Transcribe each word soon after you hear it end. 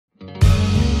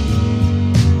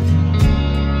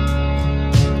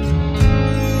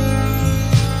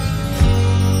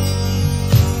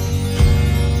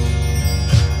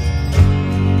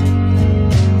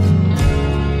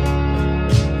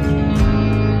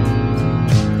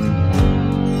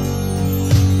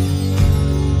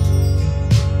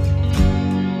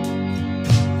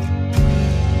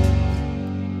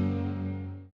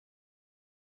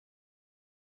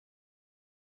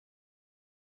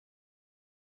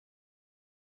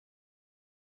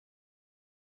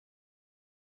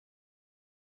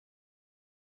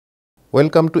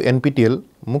Welcome to NPTEL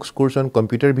MOOCs course on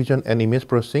Computer Vision and Image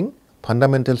Processing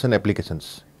Fundamentals and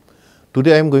Applications.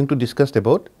 Today I am going to discuss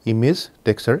about image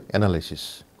texture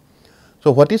analysis.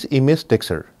 So what is image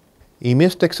texture?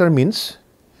 Image texture means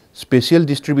spatial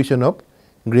distribution of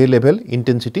gray level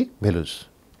intensity values.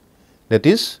 That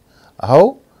is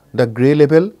how the gray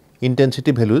level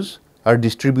intensity values are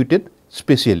distributed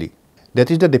spatially. That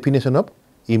is the definition of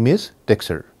image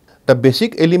texture. The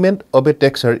basic element of a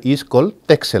texture is called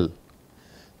texel.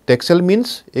 Texel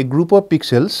means a group of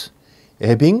pixels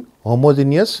having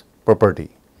homogeneous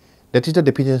property. That is the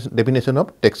definition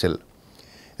of texel.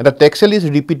 And the texel is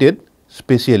repeated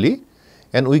spatially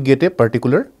and we get a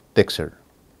particular texture.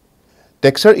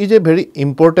 Texture is a very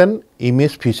important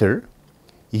image feature.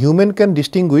 Human can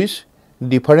distinguish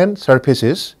different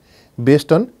surfaces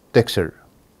based on texture.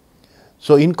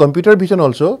 So in computer vision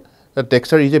also, the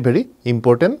texture is a very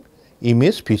important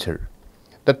image feature.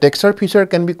 The texture feature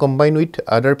can be combined with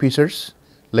other features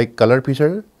like color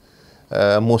feature,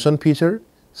 motion feature,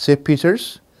 shape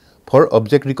features for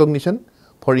object recognition,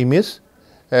 for image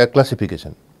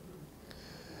classification.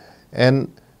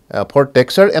 And for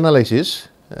texture analysis,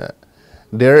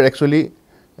 there are actually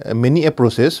many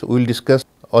approaches. We will discuss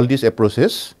all these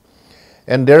approaches,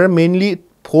 and there are mainly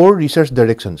 4 research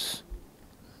directions.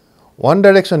 One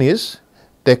direction is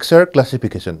texture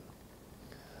classification.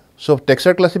 So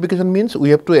texture classification means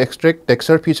we have to extract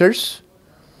texture features,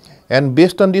 and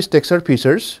based on these texture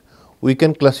features we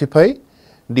can classify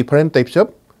different types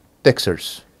of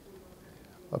textures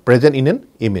present in an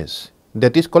image.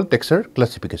 That is called texture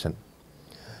classification.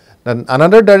 Then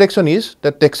another direction is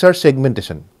the texture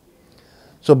segmentation.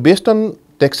 So based on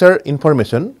texture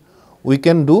information we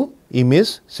can do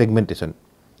image segmentation.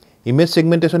 Image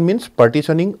segmentation means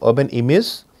partitioning of an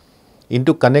image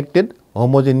into connected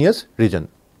homogeneous region.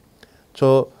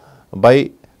 So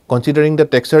by considering the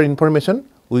texture information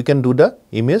we can do the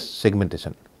image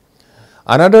segmentation.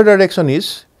 Another direction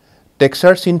is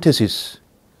texture synthesis.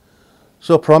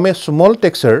 So from a small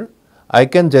texture I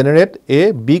can generate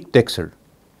a big texture.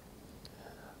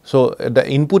 So the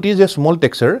input is a small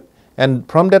texture, and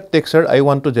from that texture I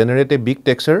want to generate a big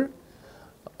texture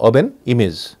of an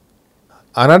image.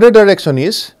 Another direction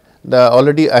is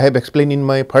already I have explained in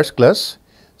my first class,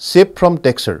 shape from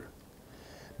texture.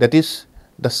 That is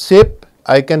the shape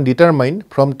I can determine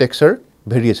from texture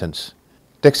variations.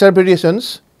 Texture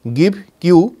variations give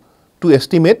cue to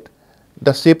estimate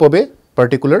the shape of a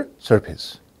particular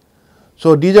surface.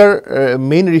 So these are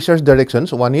main research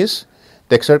directions. One is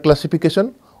texture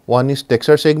classification, one is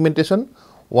texture segmentation,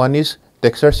 one is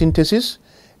texture synthesis,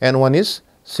 and one is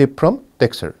shape from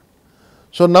texture.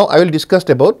 So now I will discuss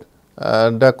about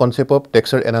the concept of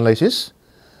texture analysis,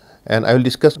 and I will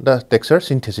discuss the texture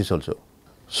synthesis also.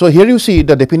 So here you see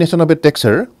the definition of a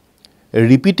texture: a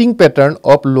repeating pattern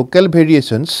of local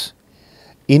variations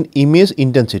in image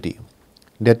intensity.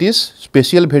 That is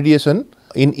spatial variation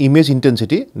in image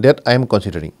intensity that I am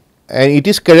considering. And it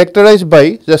is characterized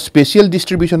by the spatial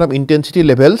distribution of intensity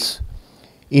levels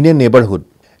in a neighborhood.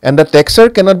 And the texture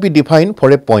cannot be defined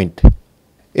for a point.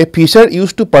 A feature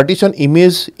used to partition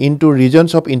image into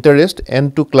regions of interest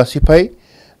and to classify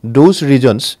those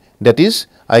regions, that is,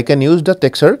 I can use the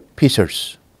texture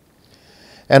features.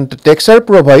 And the texture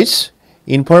provides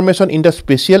information in the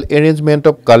spatial arrangement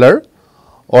of color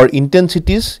or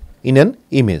intensities in an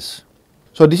image.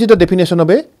 So this is the definition of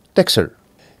a texture.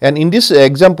 And in this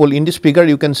example, in this figure,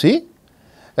 you can see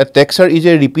a texture is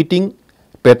a repeating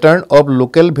pattern of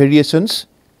local variations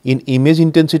in image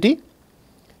intensity.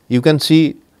 You can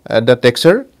see the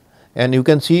texture, and you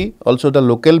can see also the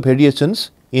local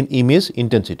variations in image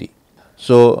intensity.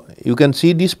 So you can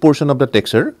see this portion of the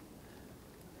texture,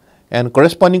 and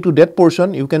corresponding to that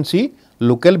portion you can see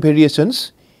local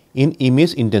variations in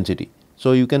image intensity.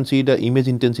 So you can see the image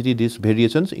intensity, these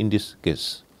variations in this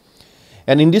case.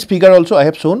 And in this figure also I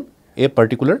have shown a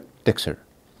particular texture.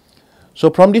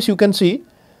 So from this you can see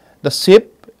the shape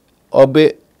of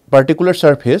a particular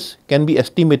surface can be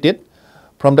estimated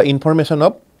from the information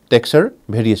of texture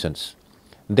variations.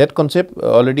 That concept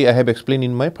already I have explained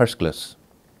in my first class.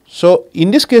 So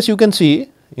in this case you can see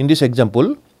in this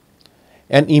example,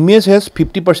 an image has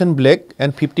 50% black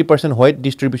and 50% white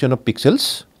distribution of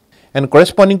pixels, and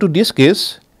corresponding to this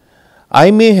case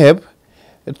I may have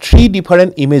 3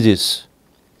 different images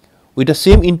with the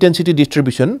same intensity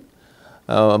distribution,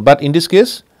 but in this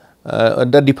case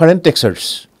the different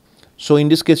textures. So in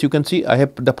this case you can see I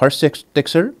have the first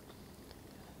texture,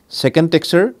 second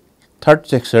texture, third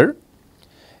texture,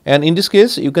 and in this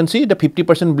case you can see the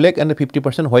 50% black and the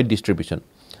 50% white distribution,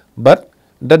 but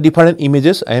the different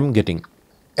images I am getting.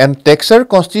 And texture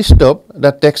consists of the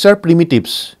texture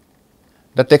primitives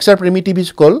The texture primitive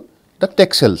is called the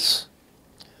texels.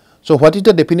 So what is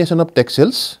the definition of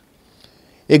texels?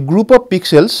 A group of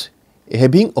pixels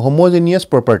having homogeneous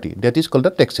property, that is called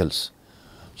the texels.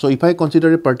 So if I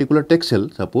consider a particular texel,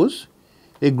 suppose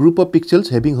a group of pixels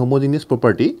having homogeneous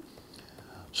property,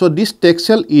 so this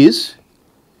texel is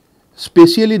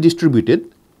spatially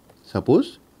distributed.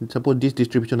 Suppose this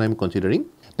distribution I am considering,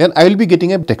 then I will be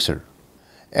getting a texture.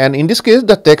 And in this case,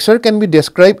 the texture can be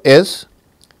described as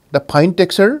the fine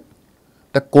texture,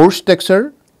 the coarse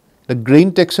texture, the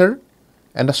grain texture,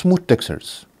 and the smooth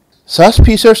textures. Such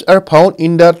features are found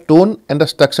in the tone and the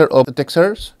structure of the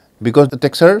textures, because the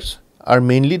textures are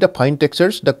mainly the fine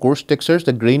textures, the coarse textures,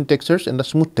 the grain textures, and the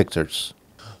smooth textures.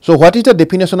 So what is the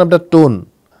definition of the tone?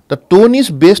 The tone is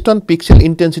based on pixel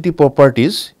intensity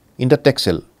properties in the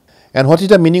texel. And what is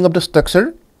the meaning of the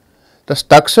structure? The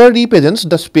structure represents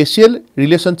the spatial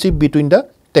relationship between the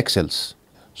texels.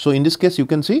 So in this case, you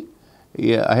can see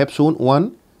I have shown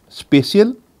one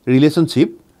spatial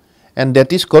relationship, and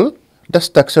that is called the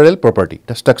structural property,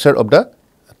 the structure of the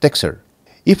texture.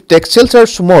 If texels are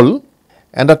small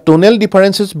and the tonal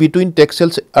differences between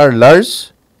texels are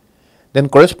large, then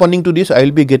corresponding to this I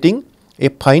will be getting a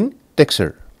fine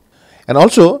texture. And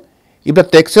also, if the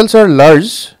texels are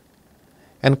large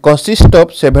and consist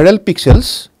of several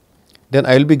pixels, then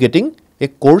I will be getting a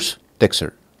coarse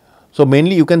texture. So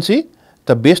mainly you can see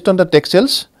that based on the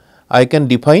texels, I can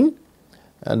define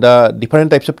the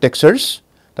different types of textures,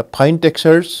 the fine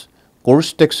textures,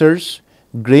 coarse textures,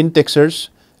 grain textures,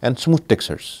 and smooth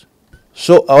textures.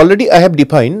 So already I have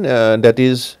defined that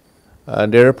is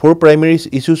there are four primary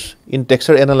issues in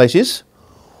texture analysis.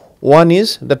 One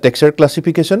is the texture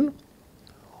classification,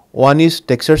 one is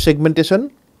texture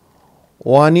segmentation,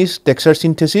 one is texture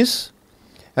synthesis,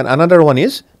 and another one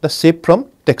is the shape from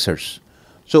textures.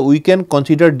 So we can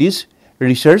consider these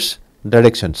research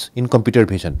directions in computer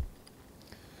vision.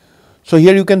 So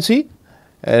here you can see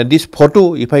this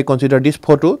photo. If I consider this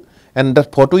photo, and the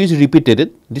photo is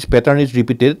repeated, this pattern is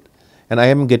repeated, and I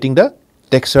am getting the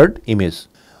textured image.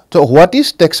 So what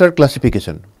is texture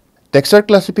classification? Texture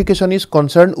classification is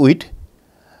concerned with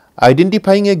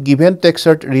identifying a given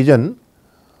textured region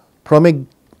from a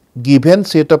given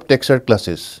set of texture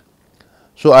classes.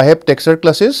 So I have texture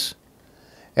classes,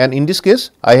 and in this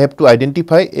case I have to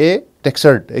identify a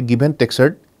given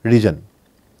textured region.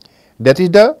 That is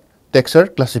the texture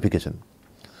classification.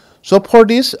 So for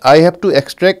this I have to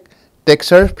extract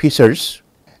texture features.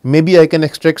 Maybe I can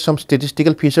extract some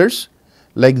statistical features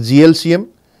like GLCM.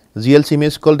 GLCM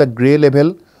is called the gray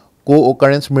level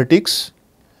co-occurrence matrix.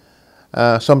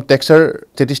 Some texture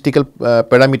statistical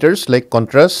parameters like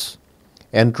contrast,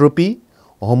 entropy,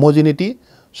 homogeneity.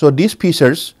 So these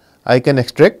features I can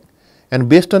extract, and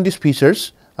based on these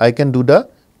features I can do the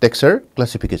texture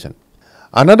classification.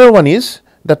 Another one is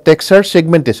the texture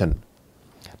segmentation.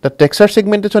 The texture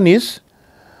segmentation is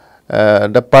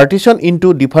the partition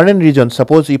into different regions.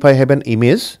 Suppose if I have an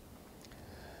image,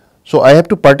 so I have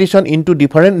to partition into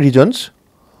different regions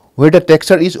where the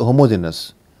texture is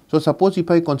homogeneous. So suppose if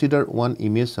I consider one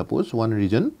image, suppose one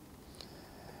region,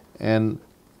 and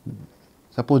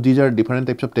suppose these are different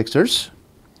types of textures.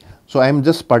 So I am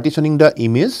just partitioning the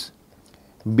image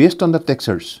based on the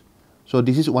textures. So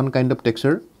this is one kind of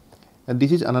texture, and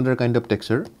this is another kind of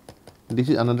texture, this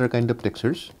is another kind of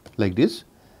textures like this,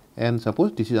 and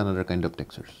suppose this is another kind of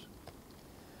textures.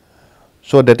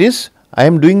 So that is I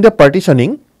am doing the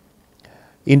partitioning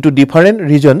into different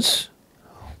regions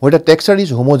where the texture is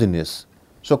homogeneous.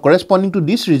 So corresponding to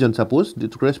this region, suppose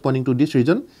corresponding to this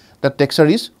region, the texture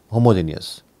is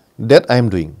homogeneous. That I am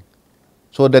doing.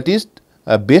 So that is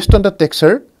based on the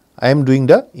texture I am doing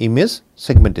the image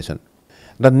segmentation.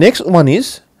 The next one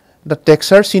is the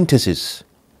texture synthesis.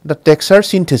 The texture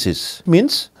synthesis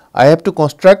means I have to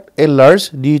construct a large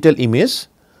digital image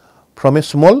from a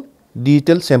small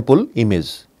digital sample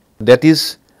image. That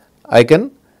is, I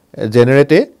can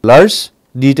generate a large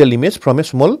digital image from a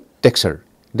small texture.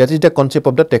 That is the concept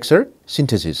of the texture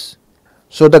synthesis.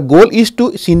 So the goal is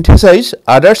to synthesize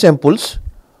other samples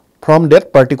from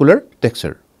that particular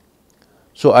texture.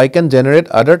 So I can generate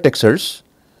other textures,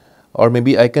 or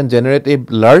maybe I can generate a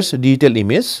large digital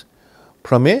image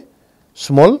from a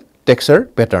small texture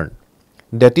pattern.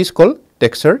 That is called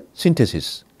texture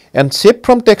synthesis. And shape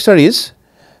from texture is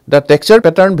the texture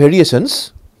pattern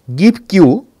variations give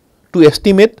cue to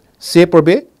estimate shape of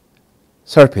a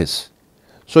surface.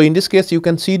 So in this case you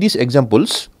can see these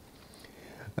examples.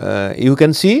 You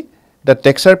can see the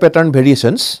texture pattern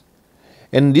variations,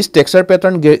 and these texture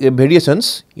pattern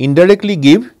variations indirectly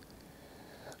give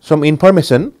some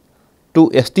information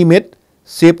to estimate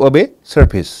shape of a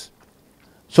surface.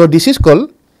 So this is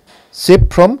called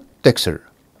shape from texture.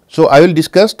 So I will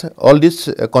discuss all these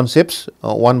concepts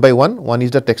one by one. One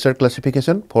is the texture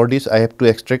classification. For this I have to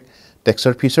extract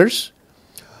texture features.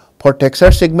 For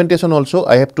texture segmentation also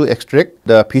I have to extract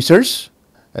the features,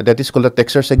 that is called the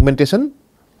texture segmentation.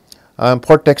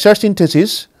 For texture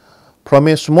synthesis, from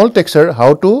a small texture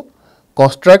how to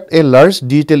construct a large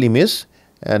digital image,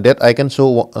 that I can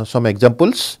show some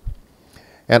examples.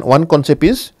 And one concept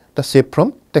is the shape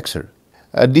from texture.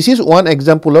 This is one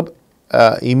example of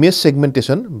image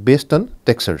segmentation based on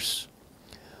textures.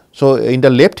 So in the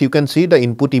left you can see the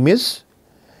input image,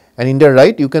 and in the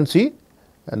right you can see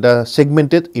the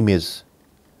segmented image,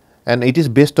 and it is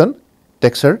based on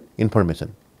texture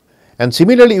information. And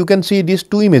similarly you can see these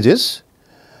two images.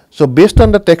 So based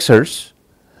on the textures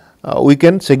we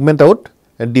can segment out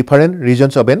different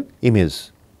regions of an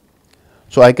image.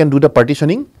 So I can do the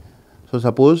partitioning. So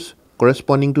suppose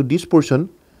corresponding to this portion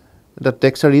the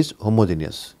texture is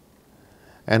homogeneous,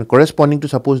 and corresponding to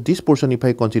suppose this portion if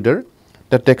I consider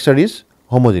the texture is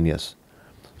homogeneous.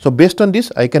 So based on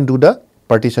this I can do the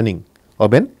partitioning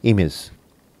of an image.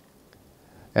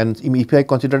 And if I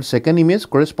consider second image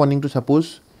corresponding to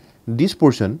suppose this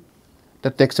portion, the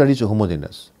texture is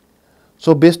homogeneous.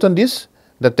 So based on this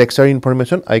the texture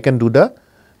information I can do the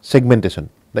segmentation,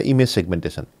 the image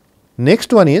segmentation.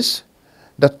 Next one is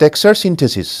the texture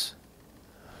synthesis.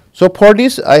 So for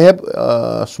this I have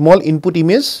a small input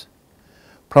image.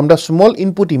 From the small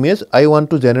input image I want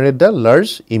to generate the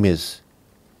large image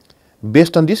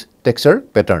based on this texture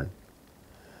pattern.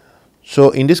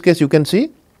 So in this case you can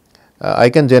see I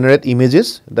can generate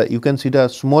images. You can see the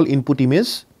small input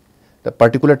image, the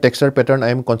particular texture pattern I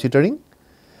am considering,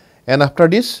 and after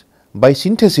this by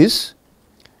synthesis,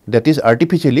 that is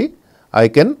artificially, I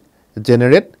can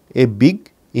generate a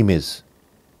big image.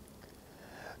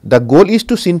 The goal is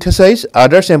to synthesize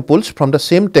other samples from the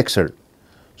same texture.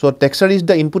 So texture is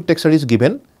the input texture is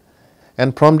given,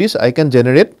 and from this I can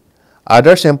generate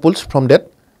other samples from that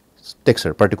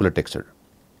texture, particular texture.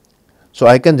 So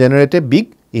I can generate a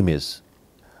big image.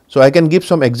 So I can give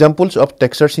some examples of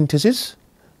texture synthesis.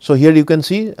 So here you can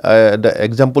see the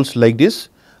examples like this.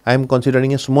 I am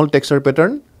considering a small texture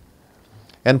pattern,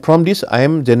 and from this I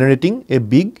am generating a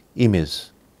big image.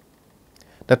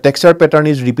 The texture pattern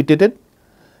is repeated,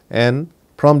 and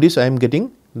from this I am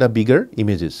getting the bigger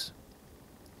images.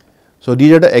 So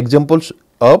these are the examples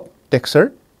of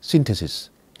texture synthesis.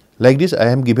 Like this I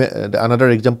am given another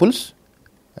examples.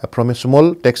 From a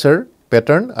small texture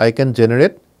pattern I can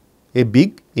generate a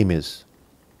big image.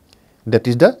 That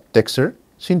is the texture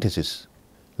synthesis.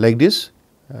 Like this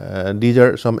these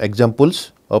are some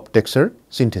examples of texture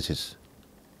synthesis.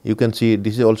 You can see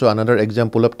this is also another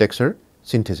example of texture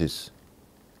synthesis.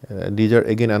 These are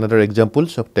again another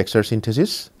examples of texture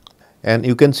synthesis, and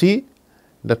you can see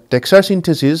the texture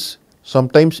synthesis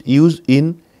sometimes used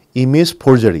in image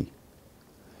forgery.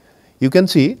 You can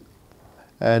see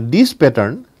this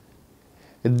pattern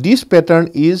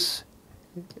is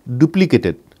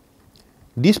duplicated.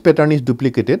 This pattern is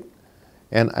duplicated,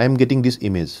 and I am getting this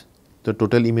image, the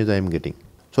total image I am getting.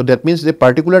 So that means the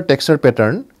particular texture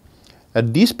pattern,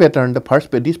 this pattern,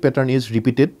 this pattern is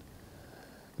repeated,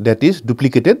 that is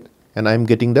duplicated, and I am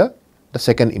getting the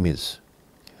second image.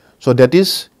 So that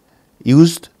is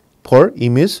used for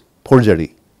image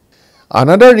forgery.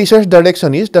 Another research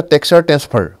direction is the texture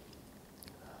transfer.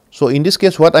 So in this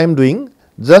case what I am doing,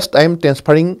 just I am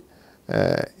transferring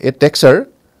a texture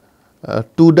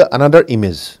to the another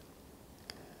image.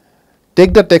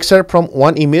 Take the texture from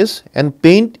one image and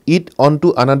paint it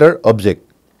onto another object.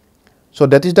 So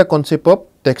that is the concept of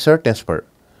texture transfer.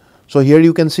 So here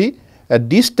you can see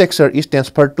this texture is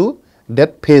transferred to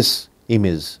that face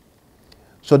image.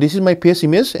 So this is my face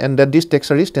image, and that this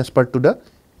texture is transferred to the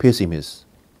face image.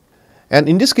 And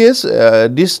in this case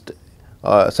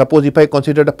suppose if I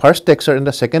consider the first texture and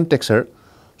the second texture,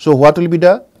 so what will be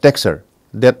the texture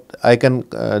that I can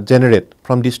generate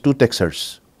from these two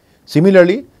textures?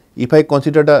 Similarly, if I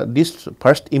consider this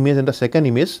first image and the second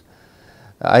image,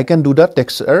 I can do the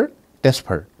texture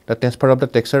transfer. The transfer of the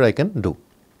texture I can do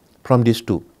from these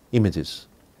two images.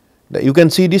 You can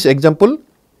see this example,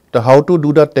 how to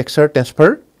do the texture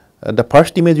transfer. The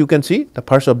first image you can see, the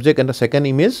first object and the second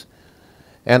image,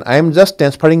 and I am just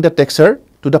transferring the texture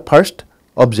to the first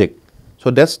object.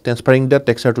 So that's transferring the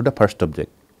texture to the first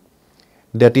object.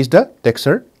 That is the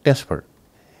texture transfer.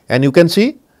 And you can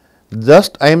see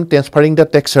just I am transferring the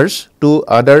textures to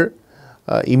other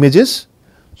images.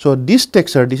 So this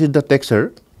texture, this is the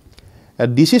texture,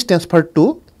 this is transferred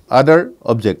to other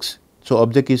objects. So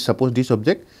object is suppose this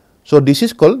object. So this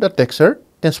is called the texture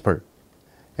transfer.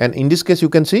 And in this case you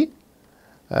can see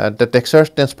the texture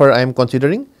transfer I am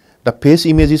considering, the face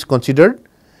image is considered,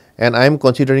 and I am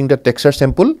considering the texture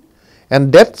sample,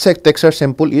 and that texture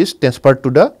sample is transferred to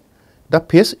the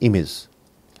face image.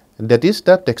 That is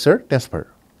the texture transfer.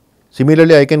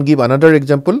 Similarly, I can give another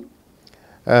example.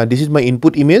 This is my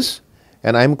input image,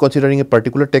 and I am considering a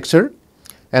particular texture,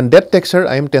 and that texture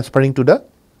I am transferring to the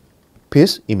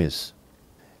face image.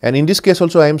 And in this case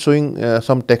also I am showing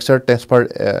some texture transfer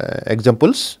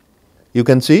examples. You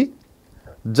can see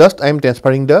just I am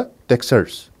transferring the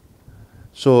textures.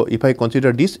 So if I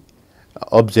consider this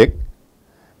object,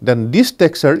 then this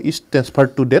texture is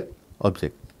transferred to that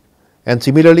object. And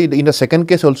similarly, in the second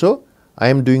case also I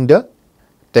am doing the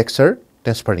texture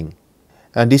transferring.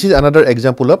 And this is another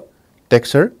example of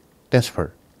texture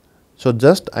transfer. So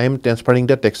just I am transferring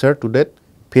the texture to that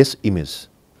face image.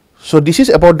 So this is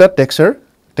about the texture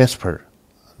transfer.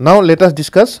 Now let us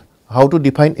discuss how to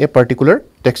define a particular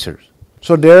texture.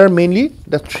 So there are mainly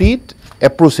the three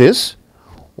approaches.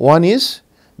 One is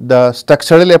the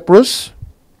structural approach.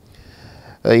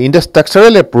 In the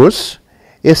structural approach,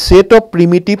 a set of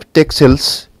primitive text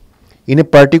cells in a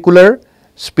particular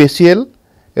spatial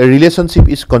relationship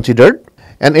is considered,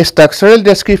 and a structural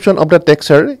description of the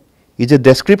texture is a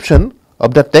description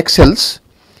of the text cells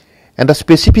and the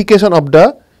specification of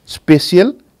the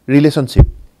spatial relationship.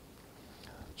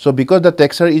 So because the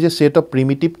texture is a set of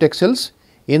primitive text cells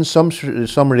in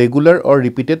some regular or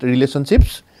repeated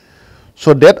relationships,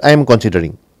 so that I am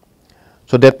considering.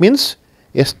 So that means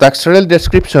a structural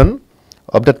description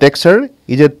of the texture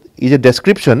is a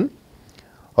description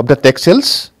of the text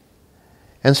cells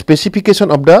and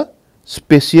specification of the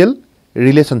spatial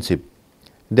relationship.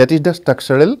 That is the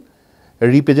structural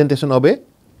representation of a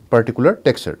particular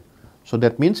texture. So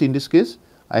that means in this case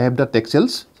I have the text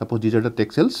cells. Suppose these are the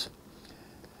text cells,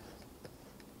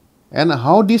 and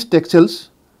how these text cells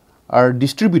are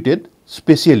distributed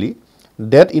spatially,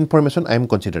 that information I am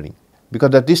considering. Because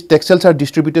that these text cells are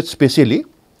distributed spatially,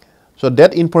 so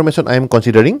that information I am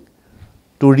considering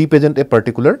to represent a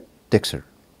particular texture.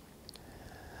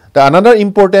 The another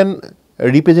important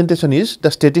representation is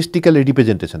the statistical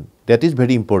representation. That is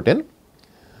very important.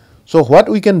 So what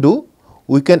we can do,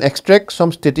 we can extract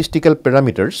some statistical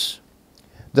parameters,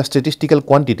 the statistical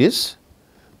quantities,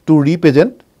 to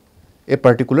represent a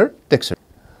particular texture.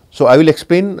 So I will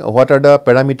explain what are the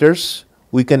parameters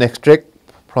we can extract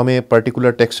from a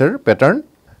particular texture pattern,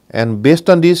 and based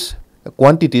on these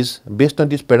quantities, based on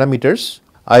these parameters,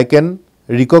 I can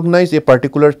recognize a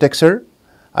particular texture,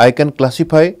 I can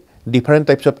classify different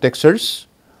types of textures,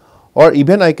 or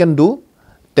even I can do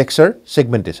texture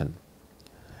segmentation.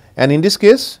 And in this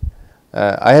case,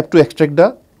 I have to extract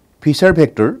the feature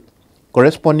vector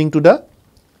corresponding to the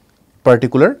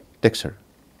particular texture.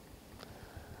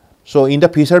 So in the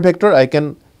feature vector, I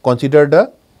can consider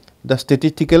the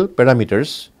statistical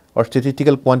parameters or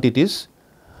statistical quantities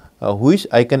which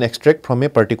I can extract from a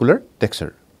particular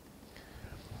texture.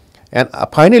 And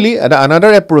finally,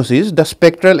 another approach is the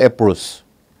spectral approach.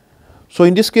 So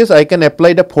in this case, I can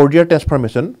apply the Fourier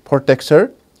transformation for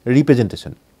texture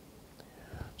representation.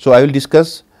 So I will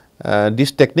discuss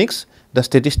these techniques, the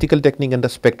statistical technique and the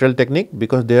spectral technique,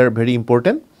 because they are very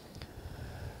important.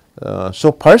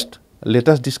 So first, let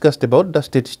us discuss about the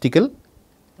statistical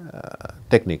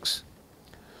techniques.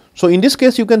 So in this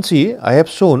case, you can see I have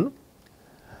shown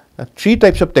three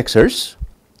types of textures.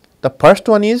 The first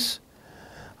one is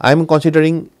I am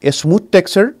considering a smooth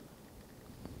texture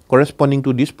corresponding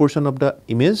to this portion of the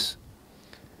image.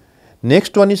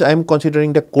 Next one is I am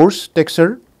considering the coarse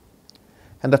texture,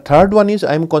 and the third one is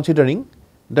I am considering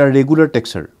the regular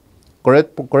texture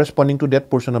corresponding to that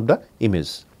portion of the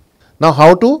image. Now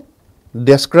how to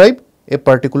describe a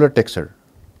particular texture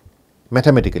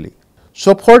mathematically?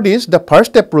 So for this, the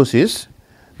first approach is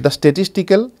the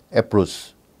statistical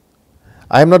approach.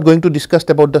 I am not going to discuss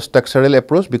about the structural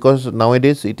approach because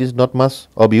nowadays it is not much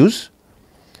of use.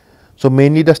 So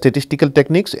mainly the statistical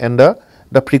techniques and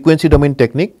the frequency domain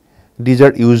technique, these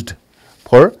are used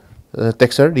for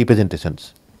texture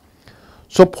representations.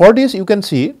 So for this, you can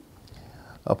see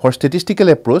for statistical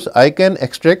approach, I can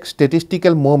extract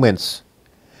statistical moments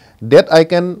that I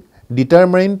can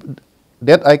determine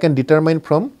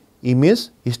from image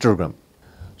histogram.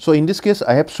 So in this case,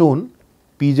 I have shown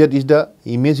PZ is the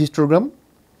image histogram,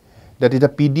 that is the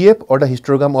PDF or the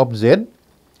histogram of Z.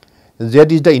 Z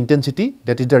is the intensity,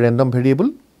 that is the random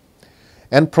variable,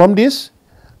 and from this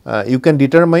you can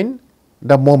determine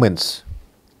the moments.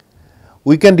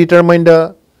 We can determine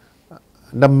the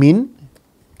mean.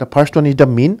 The first one is the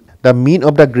mean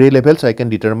of the gray levels I can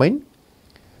determine.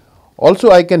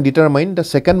 Also I can determine the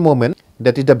second moment,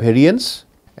 that is the variance,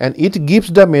 and it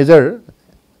gives the measure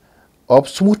of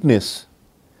smoothness.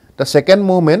 The second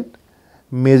moment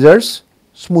measures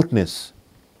smoothness.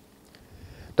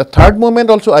 The third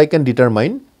moment also I can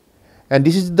determine, and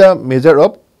this is the measure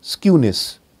of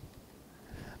skewness.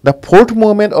 The fourth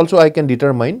moment also I can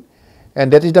determine,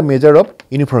 and that is the measure of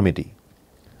uniformity.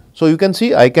 So you can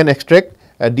see I can extract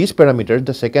these parameters,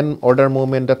 the second order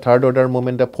moment, the third order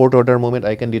moment, the fourth order moment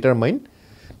I can determine.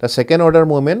 The second order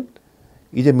moment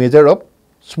is a measure of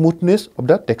smoothness of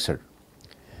the texture.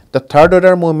 The third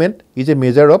order moment is a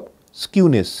measure of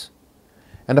skewness,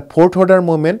 and the fourth order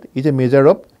moment is a measure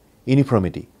of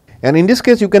uniformity. And in this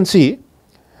case you can see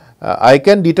I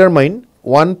can determine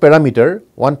one parameter,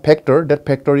 one factor, that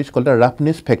factor is called the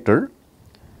roughness factor,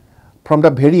 from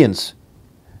the variance.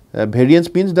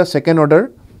 Variance means the second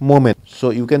order moment. So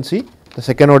you can see the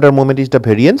second order moment is the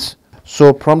variance.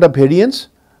 So from the variance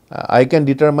I can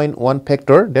determine one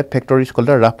factor, that factor is called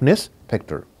the roughness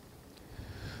factor.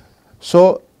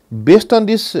 So based on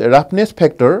this roughness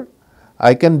factor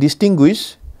I can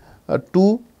distinguish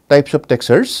two types of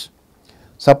textures.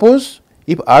 Suppose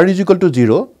if R is equal to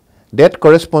 0, that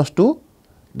corresponds to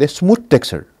the smooth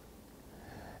texture,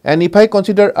 and if I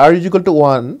consider R is equal to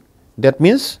 1, that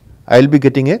means I will be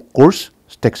getting a coarse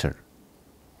texture.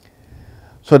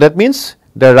 So that means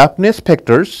the roughness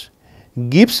factors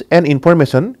gives an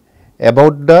information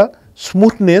about the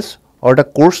smoothness or the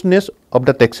coarseness of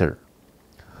the texture.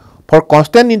 For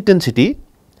constant intensity,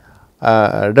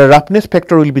 the roughness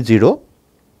factor will be 0,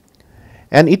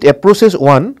 and it approaches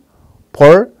 1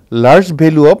 for large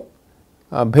value of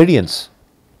variance.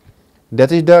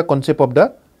 That is the concept of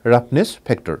the roughness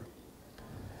factor.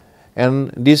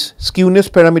 And this skewness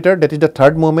parameter, that is the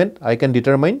third moment I can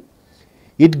determine,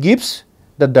 it gives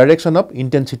the direction of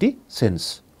intensity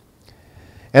sense.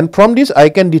 And from this I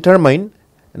can determine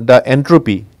the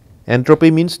entropy. Entropy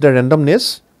means the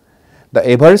randomness. The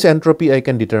average entropy I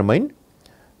can determine,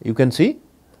 you can see.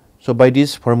 So by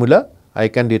this formula I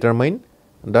can determine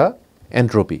the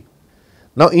entropy.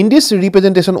 Now in this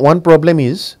representation, one problem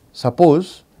is,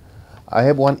 suppose I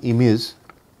have one image.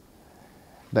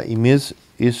 The image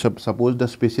is suppose the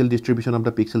spatial distribution of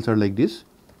the pixels are like this.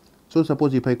 So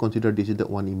suppose if I consider this is the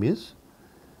one image,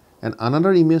 and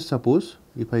another image, suppose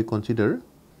if I consider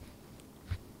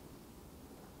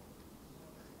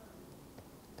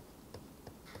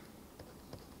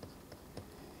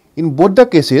in both the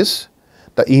cases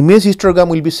the image histogram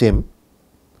will be same,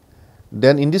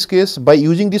 then in this case by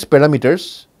using these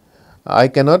parameters I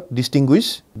cannot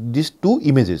distinguish these two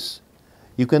images.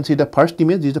 You can see the first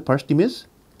image, this is the first image,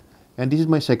 and this is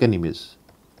my second image.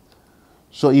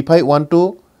 So if I want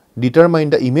to determine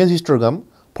the image histogram,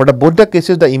 for both the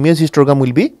cases the image histogram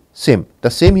will be same, the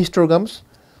same histograms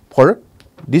for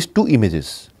these two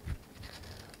images.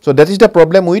 So that is the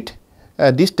problem with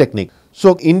this technique.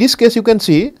 So in this case you can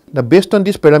see the based on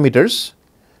these parameters,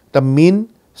 the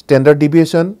mean, standard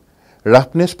deviation,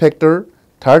 roughness factor,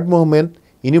 third moment,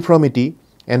 uniformity,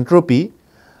 entropy,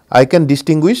 I can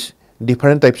distinguish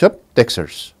different types of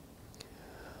textures.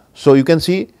 So you can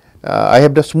see I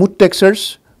have the smooth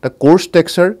textures, the coarse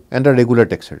texture, and the regular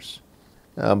textures.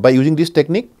 By using this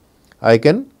technique I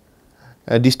can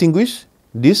distinguish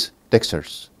these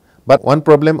textures. But one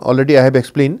problem already I have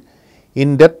explained,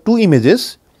 in that two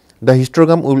images the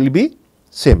histogram will be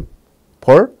same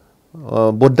for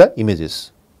both the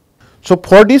images. So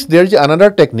for this there is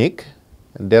another technique,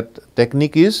 that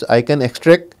technique is I can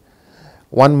extract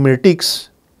one matrix,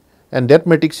 and that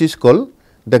matrix is called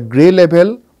the gray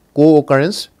level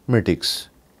co-occurrence matrix.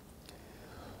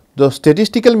 The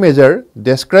statistical measure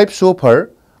described so far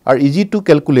are easy to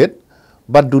calculate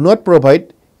but do not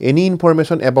provide any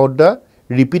information about the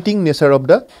repeating nature of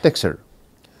the texture.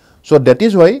 So that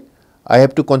is why I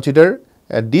have to consider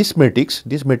this matrix.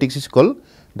 This matrix is called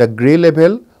the gray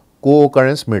level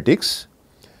co-occurrence matrix,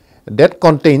 that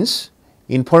contains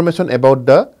information about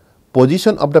the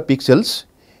position of the pixels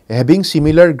having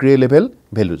similar gray level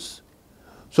values.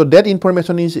 So that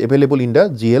information is available in the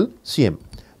GLCM,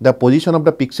 the position of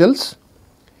the pixels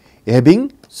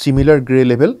having similar gray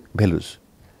level values.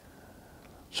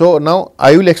 So now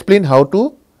I will explain how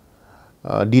to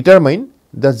determine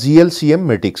the GLCM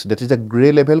matrix, that is the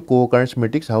gray level co-occurrence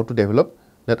matrix, how to develop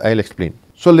that I will explain.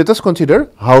 So let us consider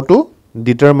how to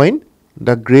determine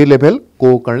the gray level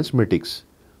co-occurrence matrix.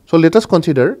 So let us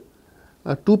consider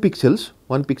two pixels,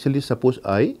 one pixel is suppose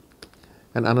I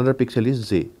and another pixel is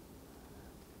J.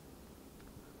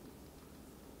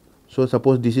 So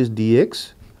suppose this is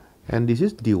dx and this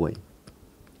is dy,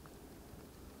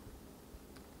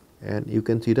 and you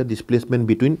can see the displacement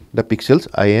between the pixels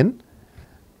I and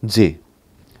j.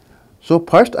 So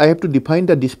first I have to define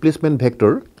the displacement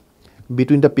vector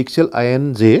between the pixel I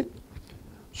and j.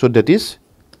 So that is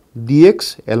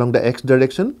dx along the x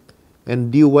direction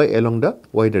and dy along the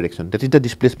y direction. That is the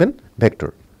displacement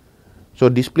vector. So,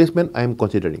 displacement I am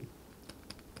considering.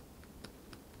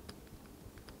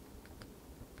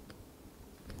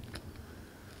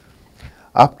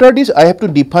 After this, I have to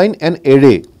define an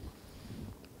array.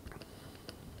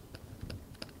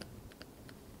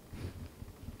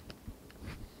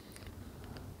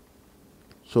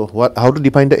 So, how to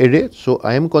define the array? So,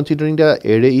 I am considering the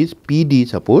array is PD,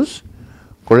 suppose,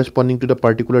 corresponding to the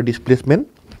particular displacement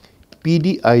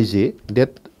PDIJ,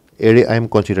 that array I am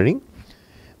considering.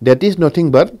 That is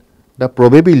nothing but the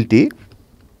probability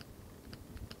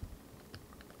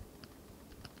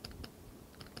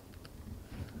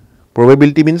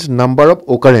means number of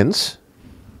occurrence.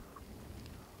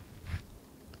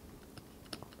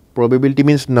 Probability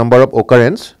means number of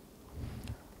occurrence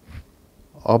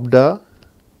of the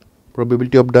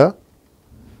probability of the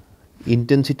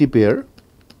intensity pair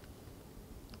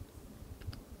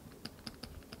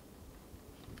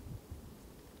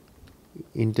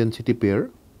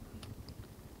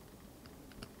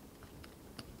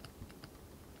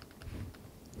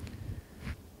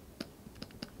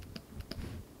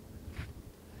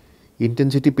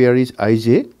is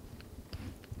ij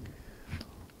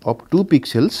of 2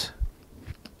 pixels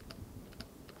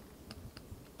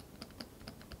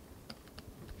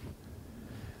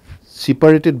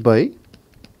separated by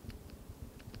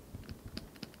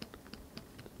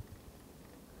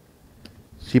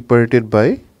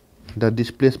the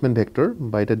displacement vector,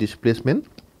 by the displacement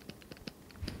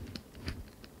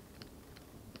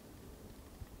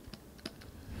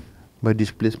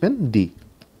d.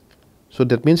 So,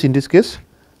 that means in this case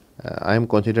I am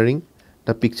considering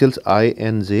the pixels I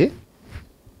and j.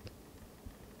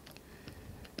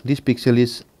 This pixel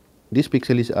is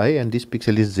I and this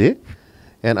pixel is j,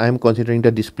 and I am considering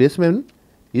the displacement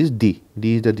is d.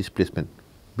 D is the displacement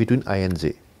between I and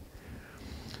j.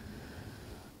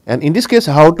 And in this case,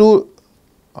 how to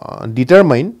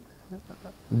determine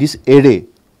this array?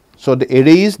 So, the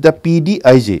array is the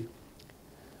PDIJ.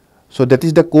 So, that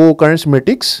is the co-occurrence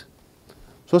matrix.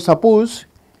 So, suppose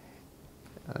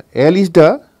L is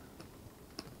the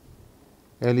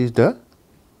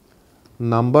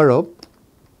number of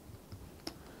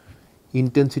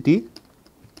intensity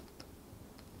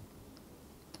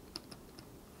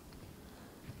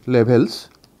levels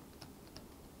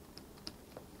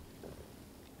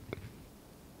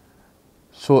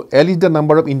So, L is the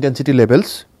number of intensity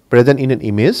levels present in an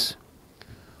image.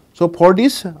 So, for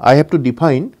this I have to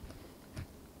define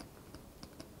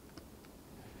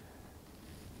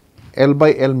L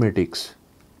by L matrix,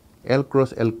 L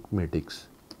cross L matrix.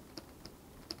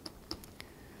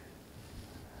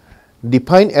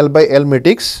 Define L by L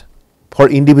matrix for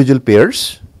individual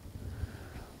pairs.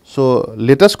 So,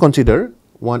 let us consider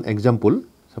one example.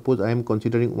 Suppose I am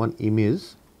considering one image.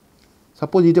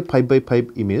 Suppose it is a 5 by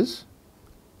 5 image.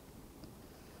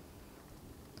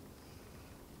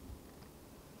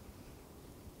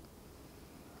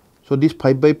 So, this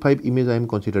 5 by 5 image I am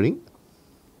considering.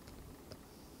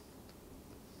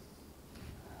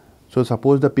 So,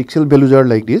 suppose the pixel values are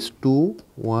like this: 2,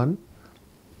 1,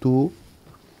 2,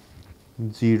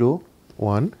 0,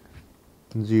 1,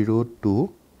 0,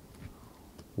 2,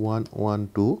 1, 1,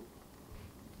 2,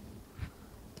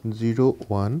 0,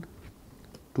 1,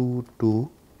 2, 2,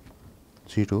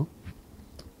 0,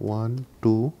 1,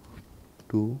 2,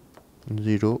 2,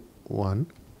 0, 1,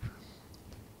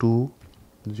 2,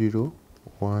 0,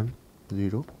 1,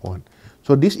 0, 1.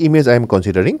 So, this image I am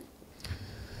considering.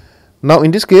 Now,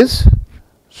 in this case,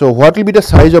 so what will be the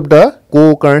size of the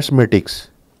co-occurrence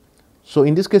matrix? So,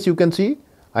 in this case you can see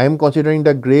I am considering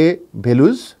the gray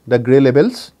values, the gray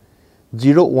labels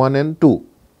 0, 1 and 2,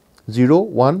 0,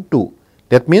 1, 2.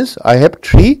 That means I have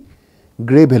 3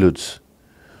 gray values.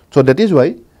 So, that is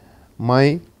why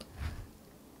my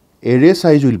array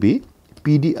size will be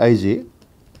PDIJ,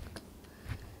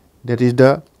 that is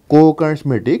the co-occurrence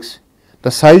matrix.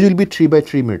 The size will be 3 by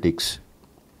 3 matrix.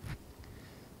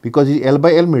 Because it is L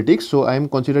by L matrix, so I am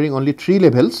considering only 3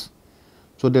 levels.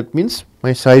 So, that means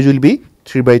my size will be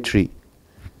 3 by 3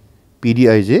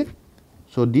 PDIJ.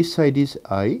 So, this side is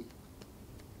I.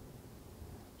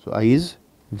 So, I is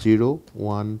 0,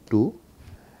 1, 2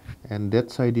 and that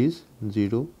side is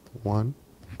 0, 1,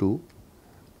 2,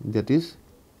 that is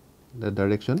the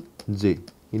direction J.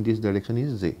 In this direction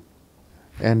is J.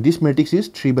 And this matrix is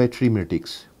 3 by 3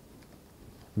 matrix,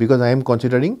 because I am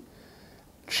considering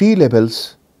 3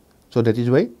 levels. So, that is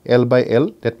why L by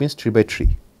L, that means 3 by 3.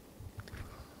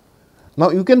 Now,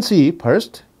 you can see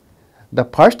first, the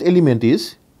first element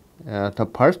is, the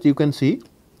first you can see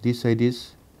this side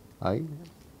is I,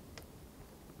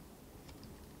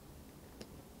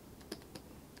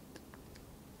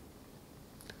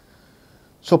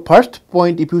 So first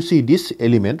point, if you see this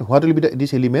element, what will be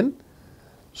this element?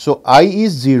 So I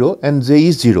is 0 and j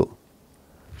is 0.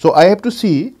 So I have to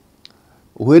see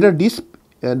whether this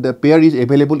the pair is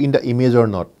available in the image or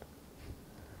not.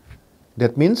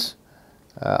 That means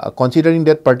considering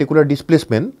that particular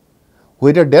displacement,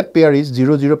 whether that pair is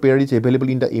 0 0 pair is available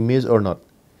in the image or not.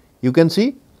 You can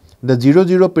see the 0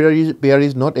 0 pair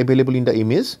is not available in the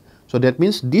image. So that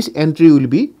means this entry will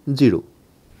be 0.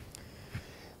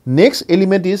 Next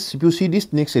element is, if you see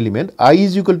this next element, I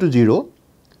is equal to 0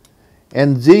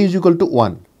 and j is equal to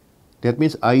 1. That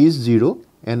means I is 0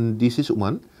 and this is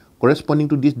 1, corresponding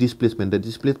to this displacement. The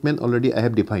displacement already I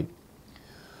have defined.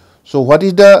 So what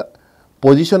is the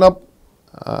position of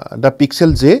the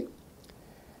pixel j?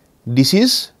 This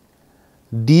is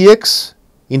dx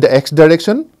in the x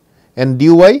direction and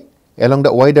dy along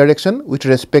the y direction with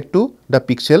respect to the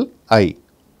pixel I.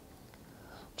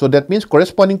 So that means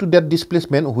corresponding to that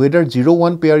displacement, whether 0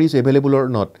 1 pair is available or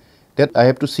not, that I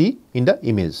have to see in the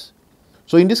image.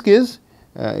 So in this case,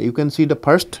 you can see the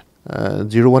first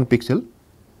 0 1 pixel.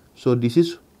 So this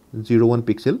is 0 1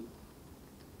 pixel.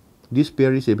 This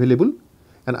pair is available,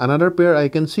 and another pair I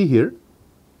can see here.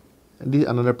 This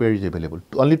another pair is available.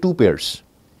 Only 2 pairs.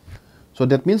 So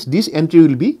that means this entry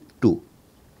will be 2.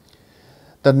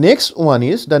 The next one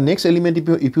is the next element.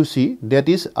 If you see, that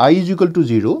is I is equal to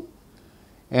 0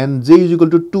 and j is equal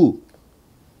to 2,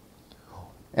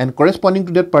 and corresponding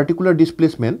to that particular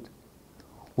displacement,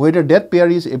 whether that pair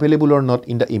is available or not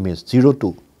in the image, 0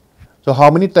 2. So how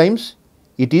many times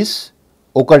it is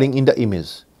occurring in the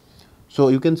image? So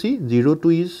you can see 0 2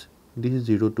 is, this is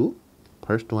 0 2,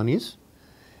 first one is,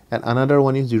 and another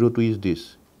one is 0 2 is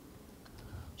this.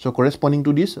 So corresponding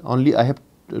to this, only I have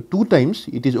 2 times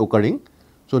it is occurring.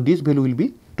 So this value will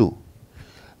be 2.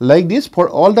 Like this, for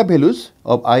all the values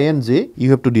of I and j,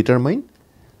 you have to determine.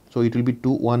 So it will be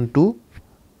 2 1 2,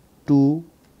 2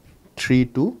 3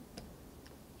 2.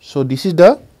 So this is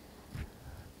the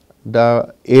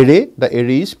array. The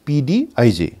array is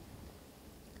PDIJ.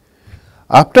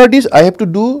 After this, I have to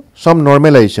do some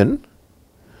normalization.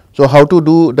 So how to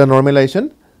do the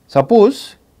normalization?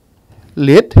 Suppose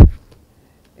let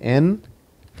n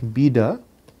be the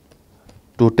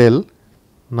total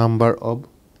number of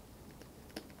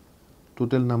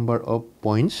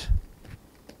points,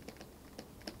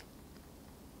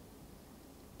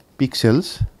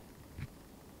 pixels,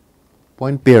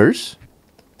 point pairs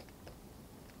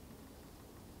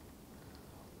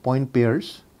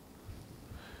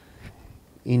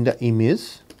in the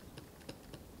image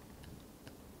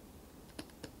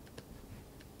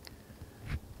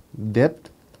that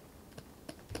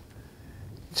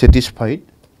satisfied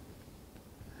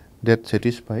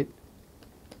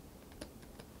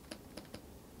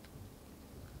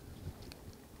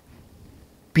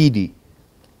PD.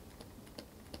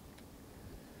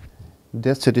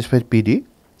 That satisfies PD.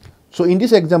 So in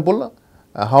this example,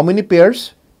 how many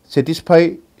pairs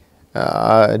satisfy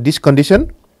this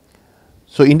condition?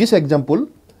 So in this example,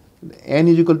 n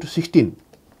is equal to 16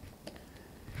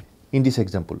 in this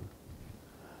example.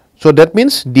 So that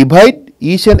means divide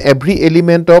each and every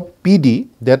element of PD,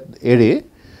 that array,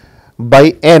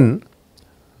 by n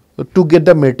to get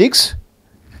the matrix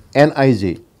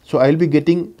Nij. So I will be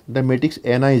getting the matrix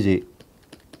Nij.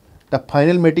 The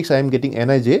final matrix I am getting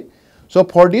Nij. So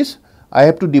for this, I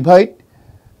have to divide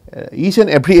each and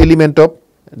every element of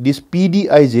this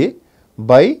PDIJ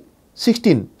by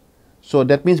 16. So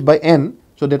that means by n.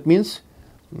 So that means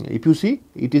if you see,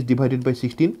 it is divided by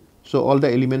 16. So all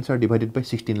the elements are divided by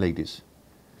 16 like this.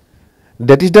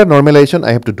 That is the normalization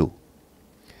I have to do.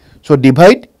 So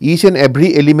divide each and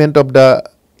every element of the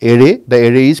array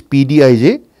is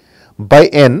PDIJ, by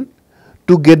n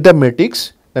to get the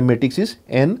matrix. The matrix is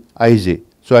Nij.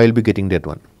 So I will be getting that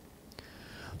one.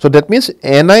 So that means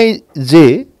Nij,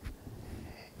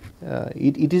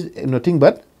 it is nothing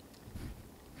but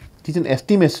it is an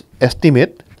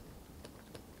estimate.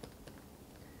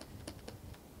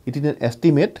 It is an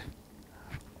estimate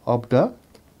of the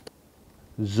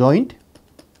joint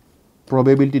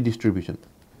probability distribution.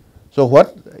 So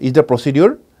what is the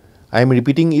procedure? I am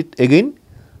repeating it again.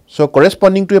 So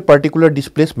corresponding to a particular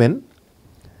displacement,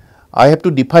 I have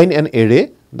to define an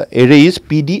array. The array is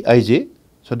PDIJ.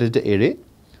 So that is the array.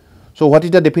 So what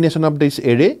is the definition of this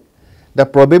array? The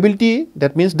probability,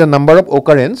 that means the number of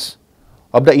occurrence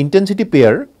of the intensity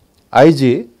pair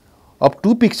Ij of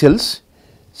 2 pixels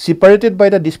separated by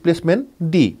the displacement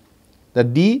d. The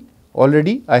d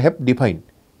already I have defined,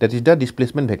 that is the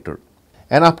displacement vector.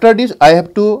 And after this, I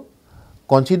have to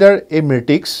consider a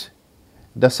matrix.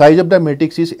 The size of the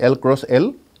matrix is L cross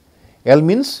L. L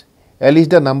means L is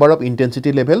the number of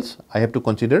intensity levels I have to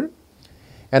consider.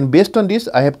 and based on this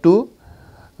I have to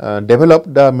develop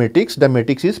the matrix. The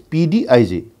matrix is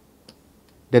PDIJ,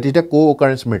 that is the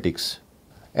co-occurrence matrix,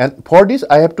 and for this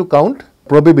I have to count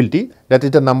probability, that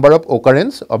is the number of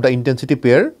occurrence of the intensity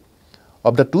pair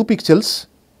of the two pixels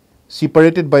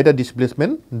separated by the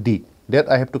displacement d, that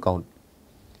I have to count.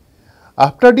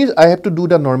 After this I have to do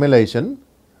the normalization.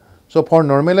 So for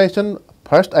normalization,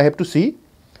 first I have to see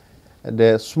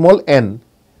the small n.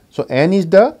 So n is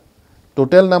the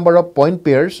total number of point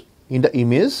pairs in the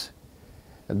image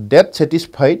that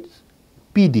satisfies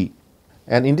PD,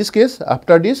 and in this case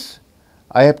after this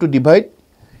I have to divide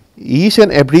each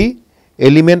and every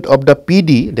element of the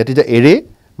PD, that is the array,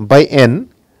 by n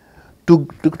to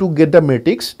get the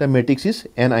matrix. The matrix is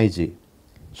Nij.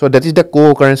 So that is the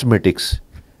co-occurrence matrix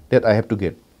that I have to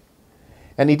get,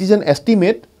 and it is an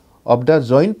estimate of the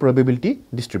joint probability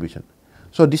distribution.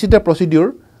 So this is the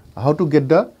procedure how to get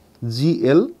the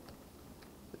GLCM,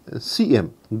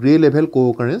 gray level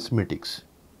co-occurrence matrix.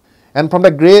 And from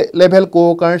the gray level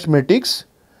co-occurrence matrix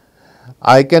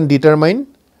I can determine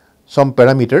some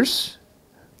parameters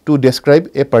to describe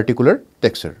a particular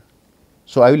texture.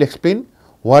 So I will explain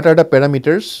what are the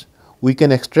parameters we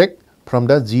can extract from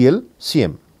the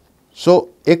GLCM. So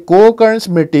a co-occurrence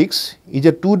matrix is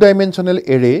a two-dimensional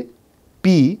array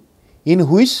P in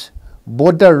which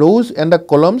both the rows and the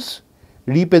columns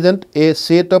represent a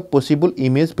set of possible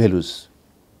image values.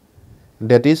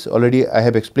 That is already I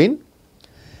have explained.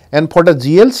 And for the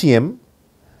GLCM,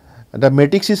 the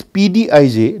matrix is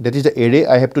PDIJ, that is the array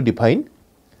I have to define.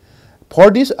 For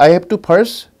this I have to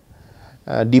first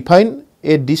define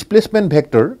a displacement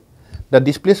vector. The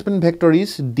displacement vector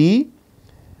is d,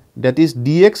 that is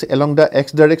dx along the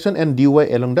x direction and dy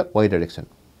along the y direction,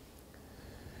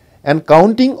 and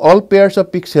counting all pairs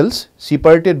of pixels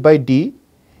separated by d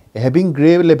having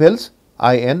gray levels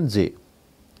I and j.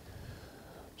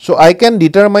 So I can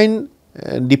determine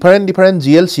different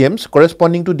GLCMs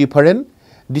corresponding to different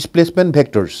displacement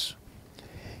vectors.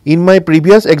 In my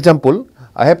previous example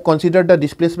I have considered the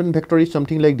displacement vector is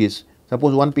something like this.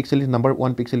 Suppose one pixel is number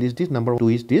 1 pixel is this, number 2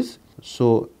 is this.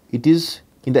 So it is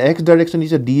in the x direction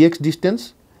is a dx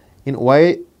distance, in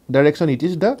y direction it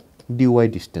is the dy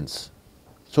distance.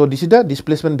 So this is the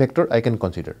displacement vector I can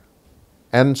consider.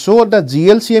 And so the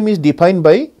GLCM is defined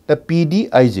by the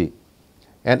PDIJ,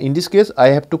 and in this case I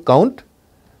have to count,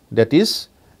 that is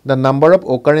the number of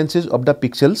occurrences of the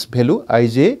pixels value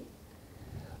ij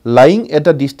lying at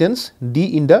the distance d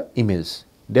in the image,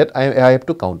 that I have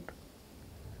to count.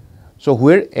 So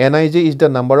where Nij is the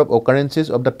number of occurrences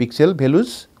of the pixel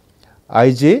values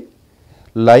ij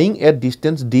lying at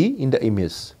distance d in the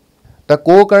image. The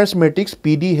co-occurrence matrix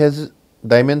PD has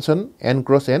dimension n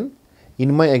cross n.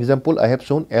 In my example I have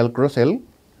shown L cross L,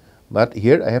 but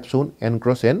here I have shown n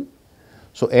cross n.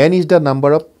 So n is the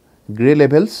number of gray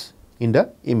levels in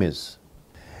the image,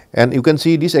 and you can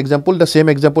see this example, the same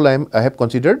example I have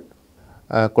considered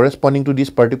corresponding to this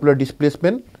particular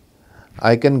displacement.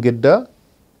 I can get the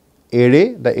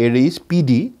array is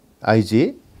PD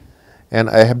ij, and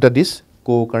I have this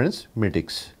co-occurrence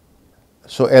matrix.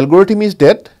 So algorithm is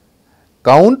that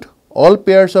count all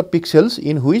pairs of pixels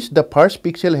in which the first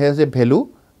pixel has a value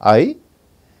I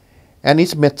and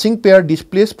its matching pair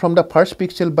displaced from the first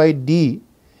pixel by d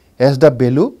has the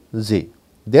value j,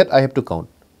 that I have to count.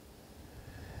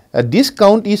 This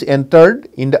count is entered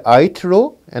in the ith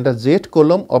row and the jth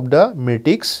column of the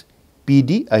matrix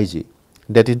PDIJ,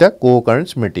 that is the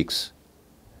co-occurrence matrix.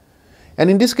 And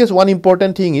in this case one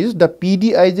important thing is the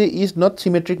PDIJ is not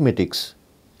symmetric matrix,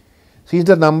 since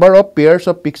the number of pairs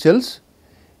of pixels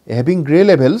having gray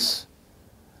levels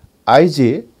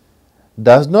ij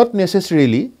does not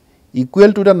necessarily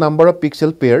equal to the number of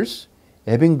pixel pairs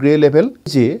having gray level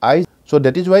j I. So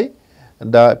that is why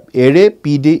the array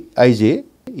PDIJ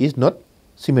is not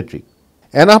symmetric.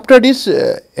 And after this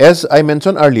as I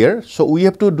mentioned earlier, so we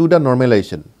have to do the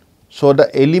normalization. So the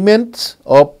elements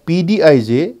of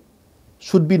PDIJ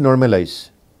should be normalized.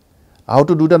 How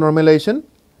to do the normalization?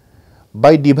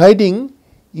 By dividing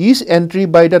each entry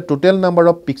by the total number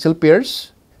of pixel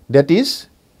pairs, that is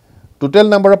total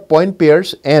number of point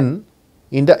pairs n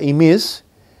in the image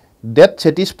that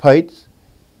satisfies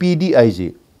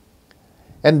PDIJ,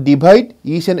 and divide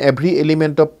each and every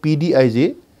element of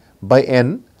PDIJ by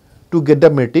n to get the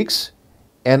matrix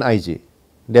Nij,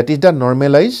 that is the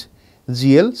normalized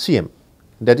GLCM,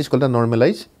 that is called the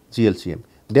normalized GLCM,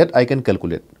 that I can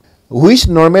calculate, which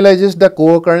normalizes the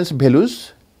co-occurrence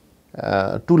values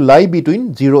to lie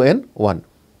between 0 and 1.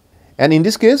 And in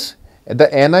this case the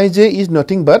Nij is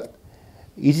nothing but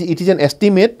it is an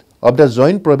estimate of the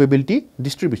joint probability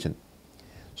distribution.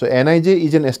 So Nij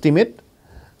is an estimate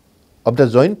of the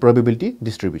joint probability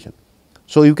distribution.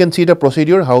 So, you can see the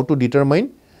procedure how to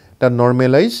determine the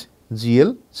normalized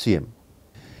GLCM.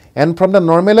 And from the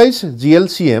normalized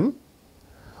GLCM,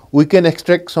 we can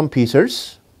extract some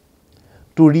features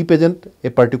to represent a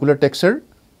particular texture.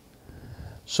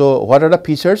 So, what are the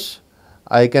features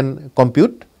I can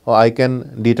compute or I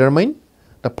can determine?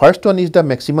 The first one is the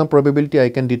maximum probability I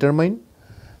can determine,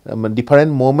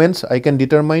 different moments I can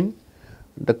determine,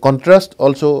 the contrast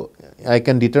also I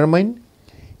can determine,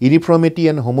 uniformity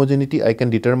and homogeneity I can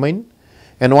determine,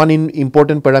 and one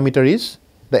important parameter is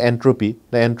the entropy.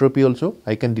 The entropy also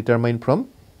I can determine from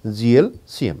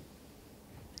GLCM.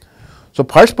 So,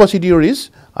 first procedure is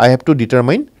I have to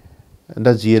determine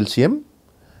the GLCM,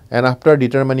 and after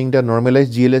determining the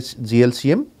normalized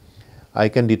GLCM, I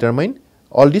can determine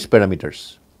all these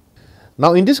parameters.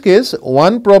 Now, in this case,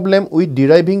 one problem with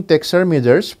deriving texture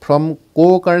measures from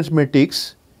co-occurrence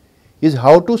matrix is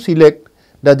how to select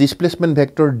the displacement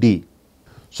vector D.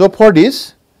 So, for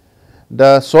this,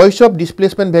 the choice of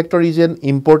displacement vector is an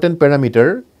important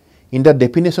parameter in the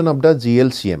definition of the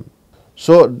GLCM.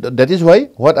 So, that is why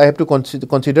what I have to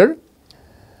consider,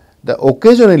 the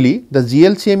occasionally the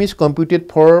GLCM is computed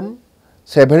from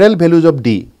several values of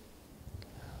D.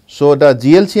 So, the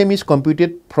GLCM is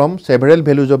computed from several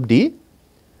values of D,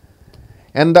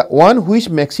 and the one which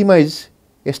maximize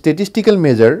a statistical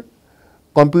measure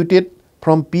computed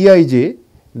from Pij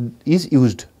is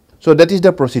used. So, that is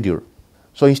the procedure.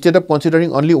 So, instead of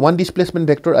considering only one displacement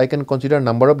vector, I can consider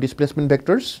number of displacement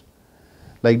vectors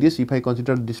like this. If I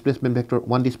consider displacement vector,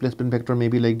 one displacement vector may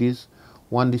be like this,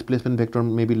 one displacement vector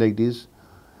may be like this,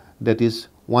 that is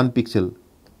 1 pixel.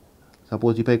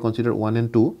 Suppose if I consider 1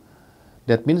 and 2,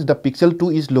 that means the pixel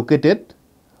 2 is located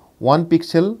 1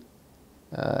 pixel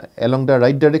along the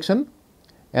right direction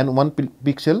and 1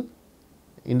 pixel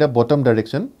in the bottom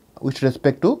direction with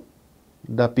respect to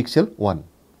the pixel 1.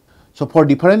 So, for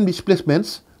different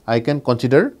displacements, I can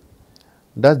consider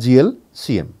the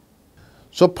GLCM.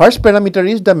 So, first parameter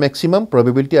is the maximum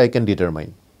probability I can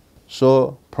determine.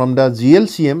 So, from the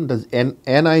GLCM, the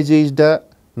Nij is the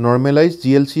normalized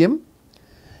GLCM,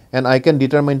 and I can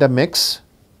determine the max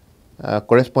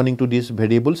corresponding to these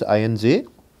variables I and j.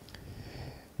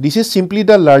 This is simply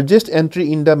the largest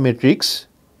entry in the matrix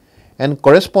and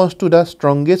corresponds to the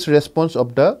strongest response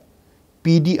of the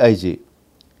PDIJ.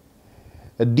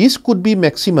 This could be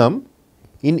maximum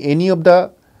in any of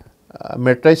the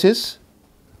matrices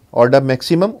or the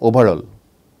maximum overall.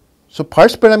 So,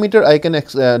 first parameter I can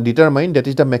determine, that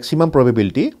is the maximum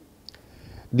probability.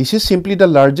 This is simply the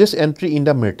largest entry in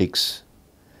the matrix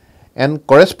and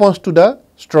corresponds to the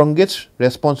strongest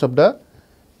response of the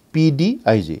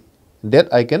PDIJ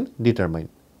that I can determine.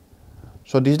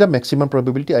 So, this is the maximum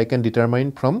probability I can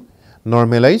determine from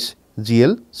normalized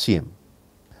GLCM.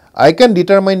 I can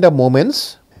determine the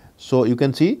moments. So, you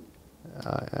can see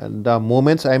the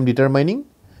moments I am determining,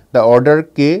 the order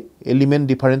k element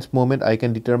difference moment I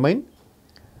can determine.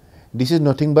 This is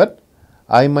nothing but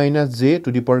I minus j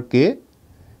to the power k,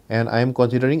 and I am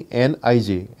considering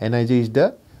Nij. Nij is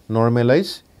the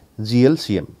normalized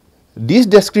GLCM. This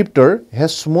descriptor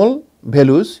has small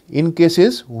values in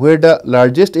cases where the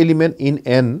largest element in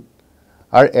N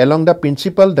are along the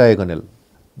principal diagonal.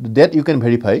 That you can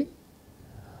verify.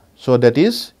 So, that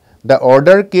is the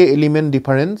order k element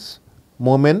difference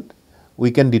moment we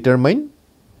can determine,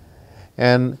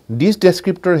 and this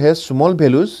descriptor has small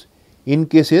values in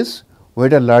cases where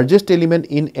the largest element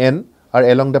in N are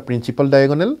along the principal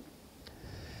diagonal.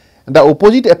 The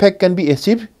opposite effect can be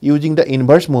achieved using the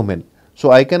inverse moment.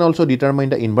 So, I can also determine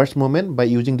the inverse moment by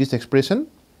using this expression,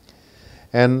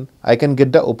 and I can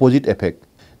get the opposite effect.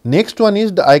 Next one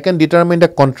is I can determine the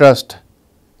contrast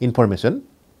information.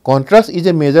 Contrast is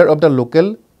a measure of the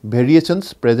local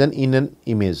variations present in an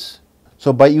image.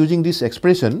 So, by using this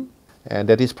expression, and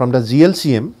that is from the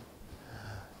GLCM,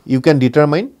 you can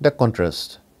determine the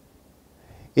contrast.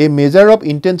 A measure of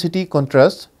intensity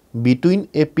contrast between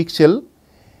a pixel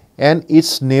and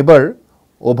its neighbor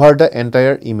over the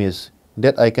entire image,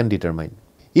 that I can determine.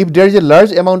 If there is a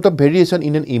large amount of variation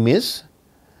in an image,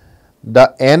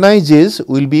 the Nij's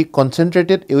will be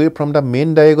concentrated away from the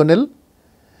main diagonal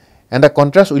and the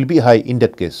contrast will be high in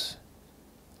that case.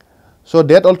 So,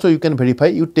 that also you can verify.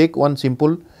 You take one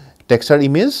simple texture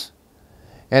image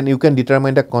and you can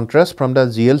determine the contrast from the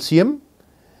GLCM,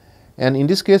 and in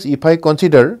this case if I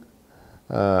consider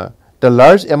the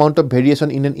large amount of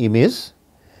variation in an image,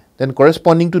 then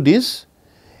corresponding to this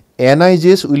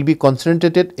Nij's will be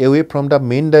concentrated away from the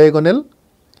main diagonal,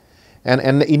 and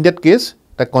in that case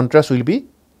the contrast will be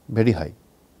very high.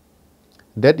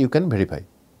 That you can verify,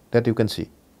 that you can see.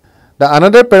 The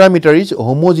another parameter is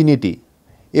homogeneity.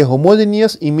 A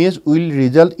homogeneous image will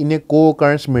result in a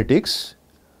co-occurrence matrix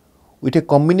with a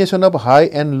combination of high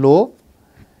and low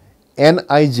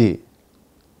Nij.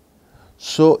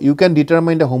 So you can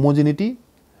determine the homogeneity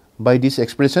by this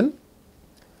expression,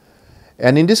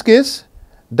 and in this case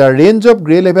the range of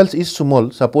gray levels is small.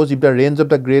 Suppose if the range of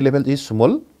the gray levels is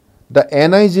small, the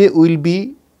Nij will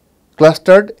be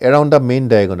clustered around the main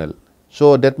diagonal.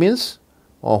 So that means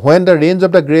when the range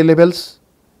of the gray levels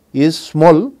is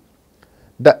small,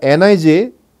 the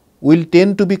Nij will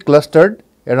tend to be clustered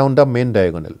around the main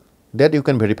diagonal. That you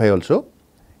can verify also.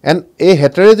 And a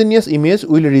heterogeneous image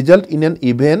will result in an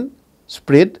even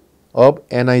spread of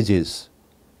Nijs.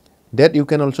 That you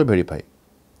can also verify.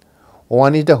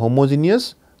 One is the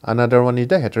homogeneous, another one is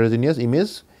the heterogeneous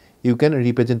image. You can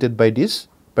represent it by this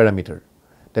parameter.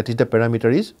 That is, the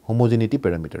parameter is homogeneity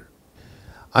parameter.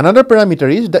 Another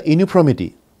parameter is the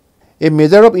uniformity. A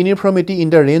measure of uniformity in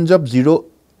the range of 0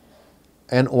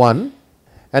 and 1,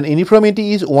 and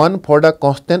uniformity is 1 for the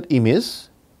constant image.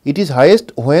 It is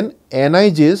highest when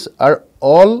Nijs are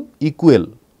all equal.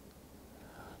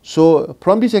 So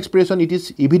from this expression it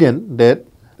is evident that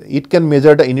it can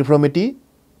measure the uniformity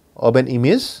of an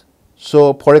image.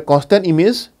 So for a constant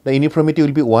image the uniformity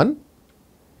will be 1.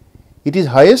 It is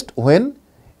highest when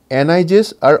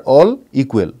Nijs are all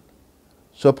equal.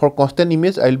 So for constant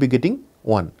image I will be getting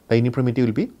 1. The uniformity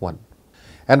will be 1.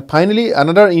 And finally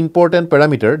another important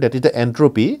parameter, that is the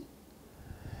entropy.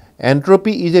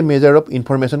 Entropy is a measure of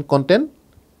information content,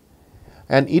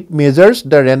 and it measures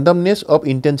the randomness of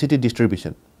intensity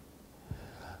distribution.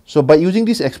 So by using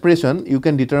this expression you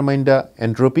can determine the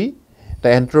entropy.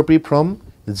 The entropy from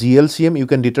GLCM you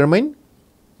can determine,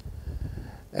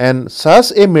 and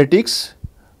such a matrix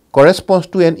corresponds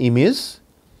to an image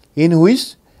in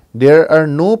which there are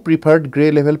no preferred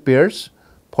gray level pairs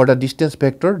for the distance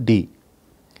vector d.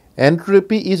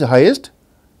 Entropy is highest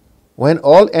when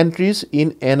all entries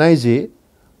in Nij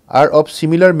are of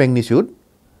similar magnitude,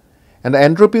 and the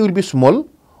entropy will be small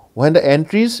when the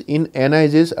entries in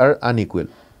Nijs are unequal.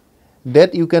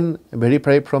 That you can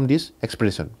verify from this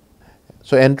expression.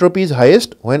 So entropy is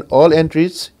highest when all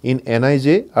entries in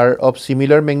Nij are of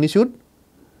similar magnitude,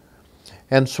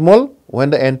 and small when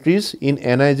the entries in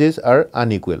Nijs are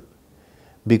unequal,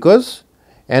 because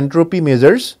entropy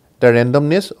measures the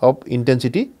randomness of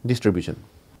intensity distribution.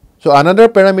 So another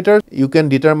parameter you can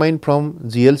determine from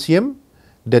GLCM,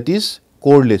 that is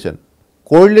correlation.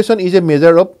 Correlation is a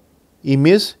measure of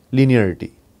image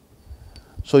linearity.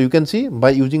 So you can see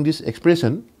by using this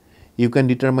expression you can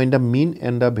determine the mean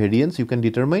and the variance you can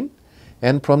determine,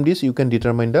 and from this you can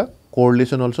determine the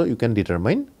correlation also you can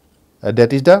determine.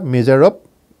 That is the measure of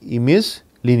image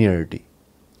linearity.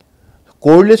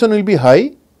 Correlation will be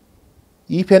high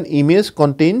if an image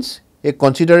contains a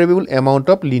considerable amount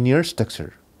of linear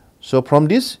structure. So from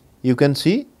this you can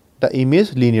see the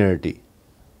image linearity.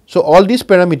 So all these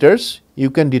parameters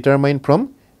you can determine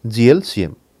from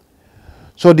GLCM.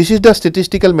 So this is the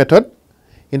statistical method.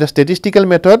 In the statistical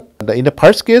method, in the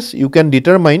first case you can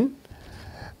determine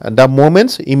the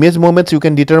moments, image moments you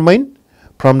can determine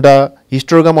from the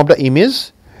histogram of the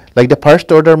image. Like the first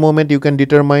order moment you can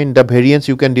determine, the variance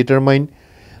you can determine,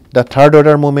 the third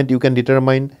order moment you can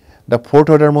determine, the fourth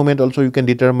order moment also you can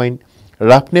determine,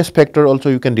 roughness factor also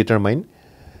you can determine.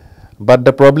 But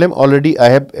the problem already I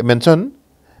have mentioned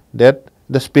that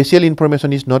the spatial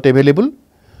information is not available.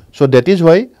 So that is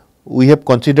why we have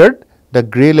considered the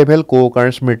gray level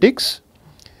co-occurrence matrix.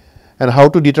 And how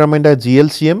to determine the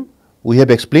GLCM we have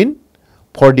explained.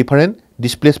 For different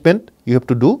displacement you have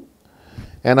to do,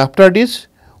 and after this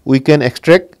we can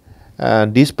extract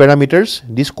these parameters,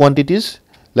 these quantities,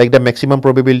 like the maximum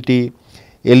probability,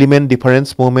 element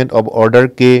difference moment of order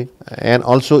k, and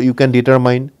also you can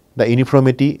determine the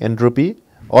uniformity, entropy.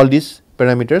 All these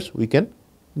parameters we can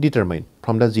determine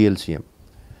from the GLCM.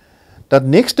 The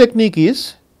next technique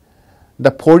is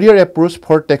the Fourier approach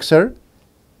for texture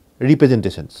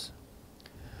representations.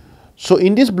 So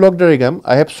in this block diagram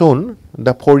I have shown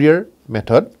the Fourier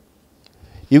method.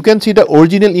 You can see the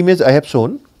original image I have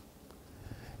shown,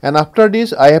 and after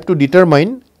this I have to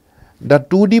determine the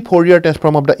 2D Fourier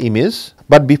transform of the image.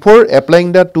 But before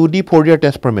applying the 2D Fourier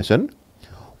transformation,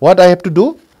 what I have to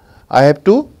do? I have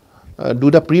to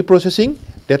do the pre-processing.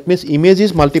 That means image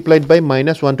is multiplied by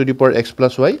minus 1 to the power x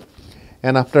plus y,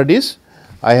 and after this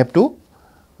I have to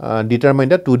determine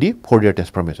the 2D Fourier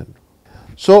transformation.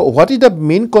 So what is the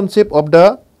main concept of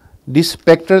this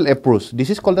spectral approach? This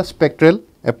is called the spectral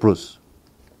approach.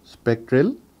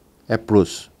 Spectral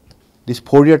approach. This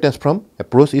Fourier transform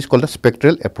approach is called the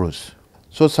spectral approach.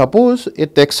 So suppose a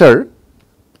texture,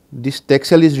 this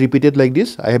texture is repeated like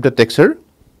this. I have the texture,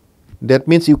 That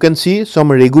means you can see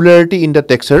some regularity in the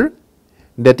texture,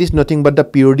 that is nothing but the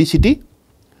periodicity.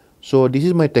 So this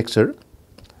is my texture,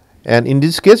 and in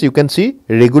this case you can see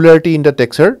regularity in the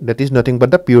texture, that is nothing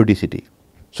but the periodicity.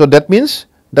 So that means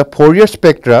the Fourier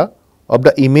spectra of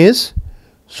the image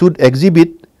should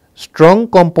exhibit strong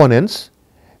components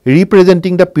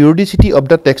representing the periodicity of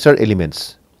the texture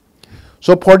elements.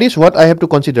 So for this, what I have to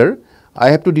consider, I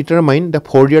have to determine the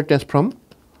Fourier transform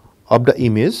of the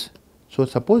image. So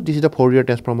suppose this is the Fourier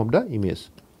transform of the image.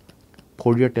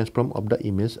 Fourier transform of the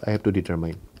image I have to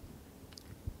determine.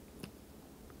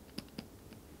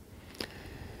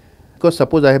 Because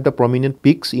suppose I have the prominent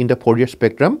peaks in the Fourier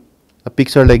spectrum, the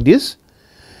peaks are like this.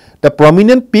 The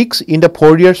prominent peaks in the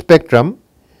Fourier spectrum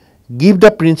give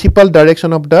the principal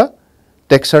direction of the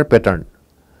texture pattern.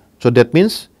 So that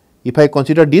means if I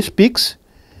consider these peaks,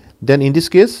 then in this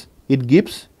case it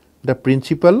gives the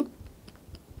principal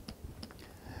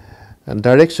and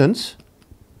directions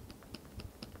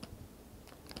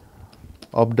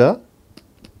of the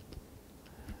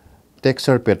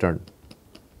texture pattern.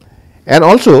 And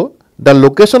also the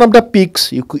location of the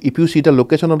peaks, if you see the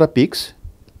location of the peaks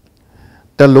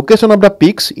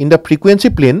in the frequency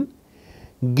plane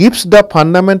gives the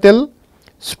fundamental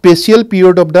spatial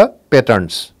period of the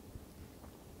patterns.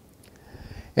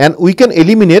 And we can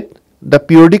eliminate the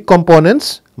periodic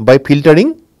components by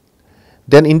filtering.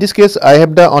 Then in this case I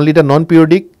have only the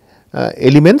non-periodic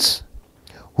elements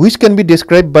which can be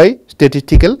described by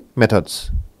statistical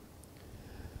methods.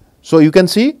 So you can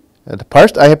see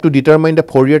first I have to determine the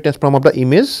Fourier transform of the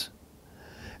image,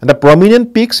 and the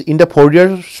prominent peaks in the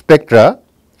Fourier spectra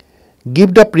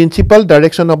give the principal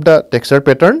direction of the texture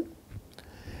pattern,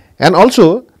 and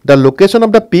also the location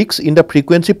of the peaks in the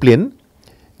frequency plane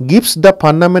gives the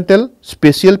fundamental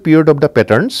spatial period of the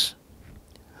patterns.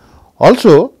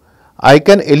 Also I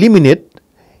can eliminate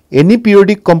any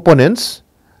periodic components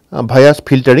via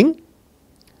filtering.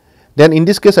 Then in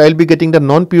this case I will be getting the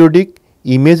non-periodic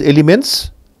image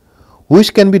elements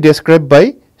which can be described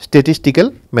by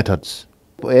statistical methods.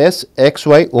 S, X,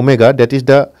 Y, omega, that is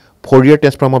the Fourier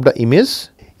transform of the image.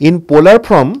 In polar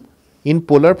form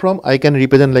I can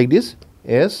represent like this: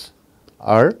 S,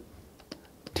 R,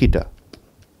 theta.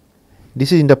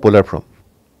 This is in the polar form.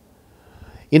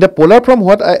 In the polar form,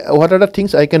 what are the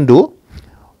things I can do?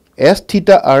 S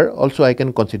theta R also I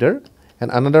can consider,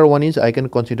 and another one is I can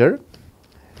consider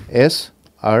S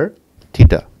R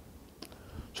theta.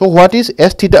 So what is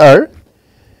S theta R?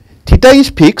 Theta is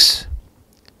fixed,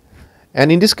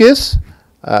 and in this case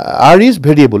R is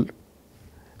variable.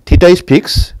 Theta is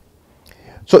fixed,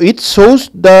 so it shows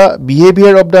the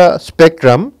behavior of the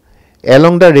spectrum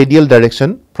along the radial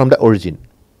direction from the origin.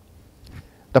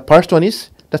 The first one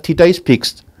is the theta is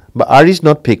fixed, but R is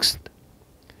not fixed.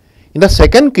 In the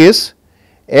second case,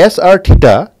 S R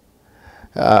theta,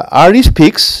 R is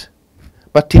fixed,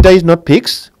 but theta is not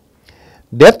fixed.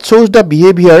 That shows the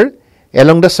behavior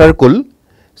along the circle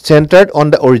centered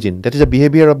on the origin, that is the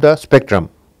behavior of the spectrum.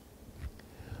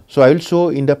 So I will show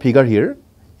in the figure here,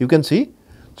 you can see.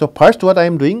 So first what I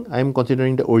am doing, I am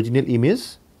considering the original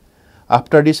image.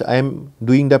 After this I am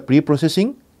doing the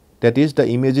pre-processing, that is the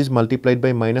image is multiplied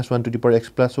by -1 to the power x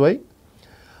plus y.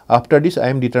 After this I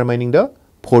am determining the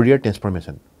Fourier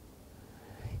transformation.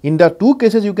 In the two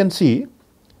cases you can see,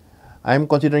 I am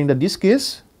considering this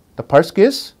case, the first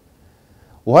case.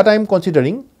 What I am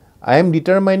considering, I am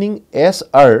determining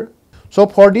SR. So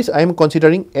for this I am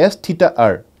considering S theta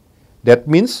R. That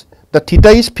means the theta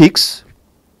is fixed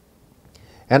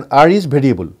and R is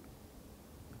variable.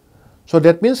 So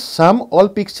that means sum all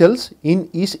pixels in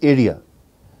each area.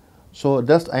 So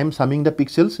just I am summing the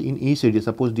pixels in each area.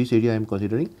 Suppose this area I am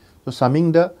considering. So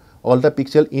summing all the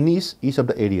pixel in each of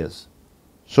the areas.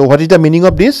 So what is the meaning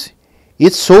of this?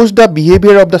 It shows the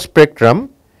behavior of the spectrum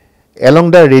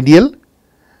along the radial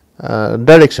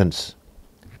directions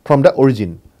from the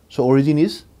origin. So origin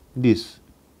is this.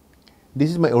 This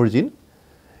is my origin,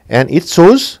 and it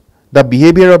shows the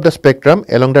behavior of the spectrum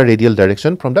along the radial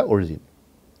direction from the origin.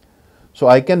 So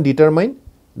I can determine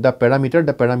the parameter.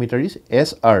 The parameter is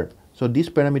SR. So this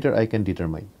parameter I can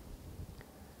determine.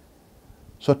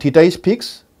 So theta is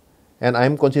fixed, and I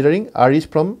am considering R is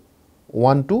from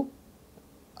 1 to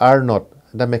R naught,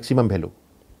 the maximum value.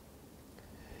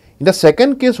 In the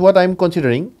second case, what I am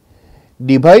considering,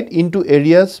 divide into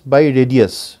areas by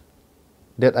radius,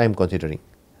 that I am considering.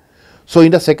 So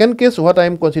in the second case, what I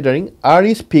am considering, R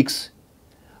is fixed.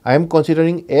 I am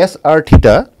considering SR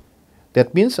theta.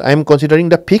 That means I am considering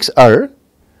the fixed R,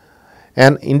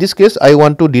 and in this case I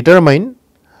want to determine,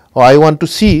 or I want to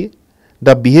see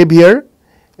the behavior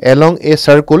along a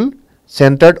circle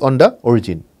centered on the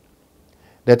origin.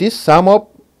 That is sum of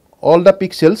all the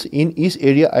pixels in each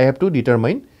area I have to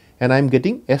determine, and I am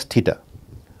getting S theta.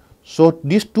 So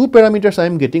these two parameters I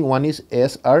am getting, one is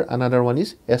SR, another one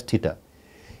is S theta.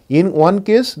 In one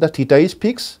case the theta is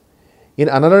fixed, in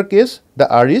another case the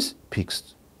R is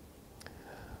fixed.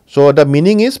 So the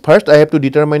meaning is, first I have to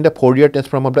determine the Fourier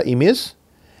transform of the image,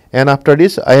 and after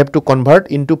this I have to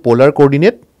convert into polar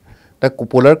coordinate. The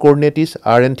polar coordinate is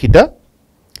R and theta,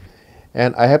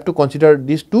 and I have to consider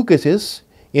these two cases.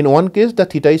 In one case the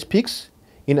theta is fixed,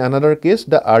 in another case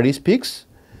the R is fixed.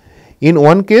 In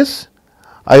one case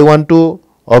I want to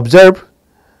observe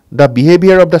the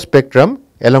behavior of the spectrum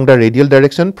along the radial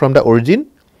direction from the origin.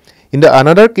 In the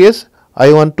another case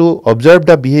I want to observe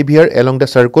the behavior along the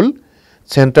circle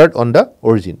centered on the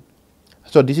origin.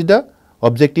 So this is the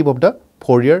objective of the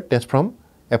Fourier transform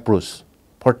approach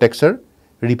for texture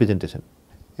representation.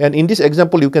 And in this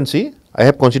example you can see I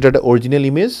have considered the original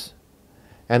image,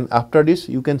 and after this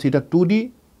you can see the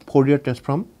 2D Fourier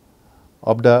transform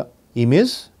of the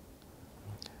image,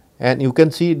 and you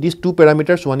can see these two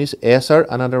parameters, one is SR,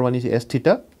 another one is S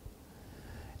theta,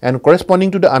 and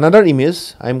corresponding to the another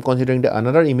image, I am considering the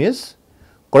another image.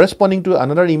 Corresponding to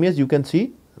another image you can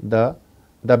see the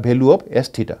value of S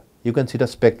theta, you can see the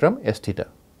spectrum S theta.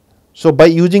 So by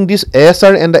using this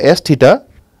SR and the S theta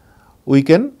we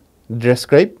can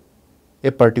describe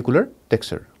a particular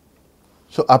texture.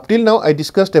 So up till now I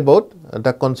discussed about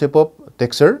the concept of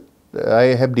texture.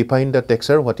 I have defined the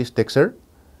texture, what is texture.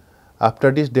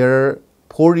 After this there are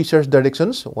four research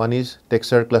directions, one is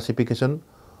texture classification,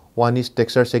 one is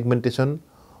texture segmentation,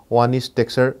 one is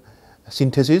texture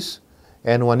synthesis,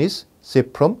 and one is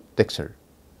shape from texture.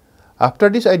 After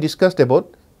this I discussed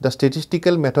about the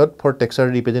statistical method for texture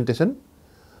representation.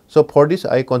 So for this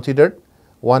I considered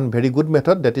one very good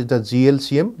method, that is the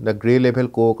GLCM, the gray level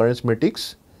co-occurrence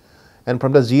matrix, and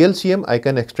from the GLCM I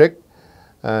can extract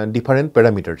different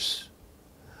parameters.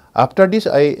 After this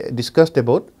I discussed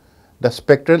about the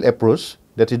spectral approach,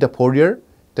 that is the Fourier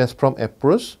transform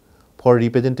approach for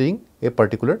representing a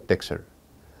particular texture.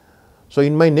 So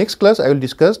in my next class I will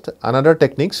discuss another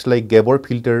techniques like Gabor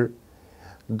filter,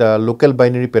 the local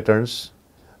binary patterns.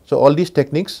 So all these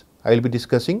techniques I will be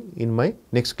discussing in my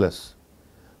next class.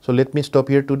 So let me stop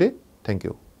here today. Thank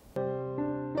you.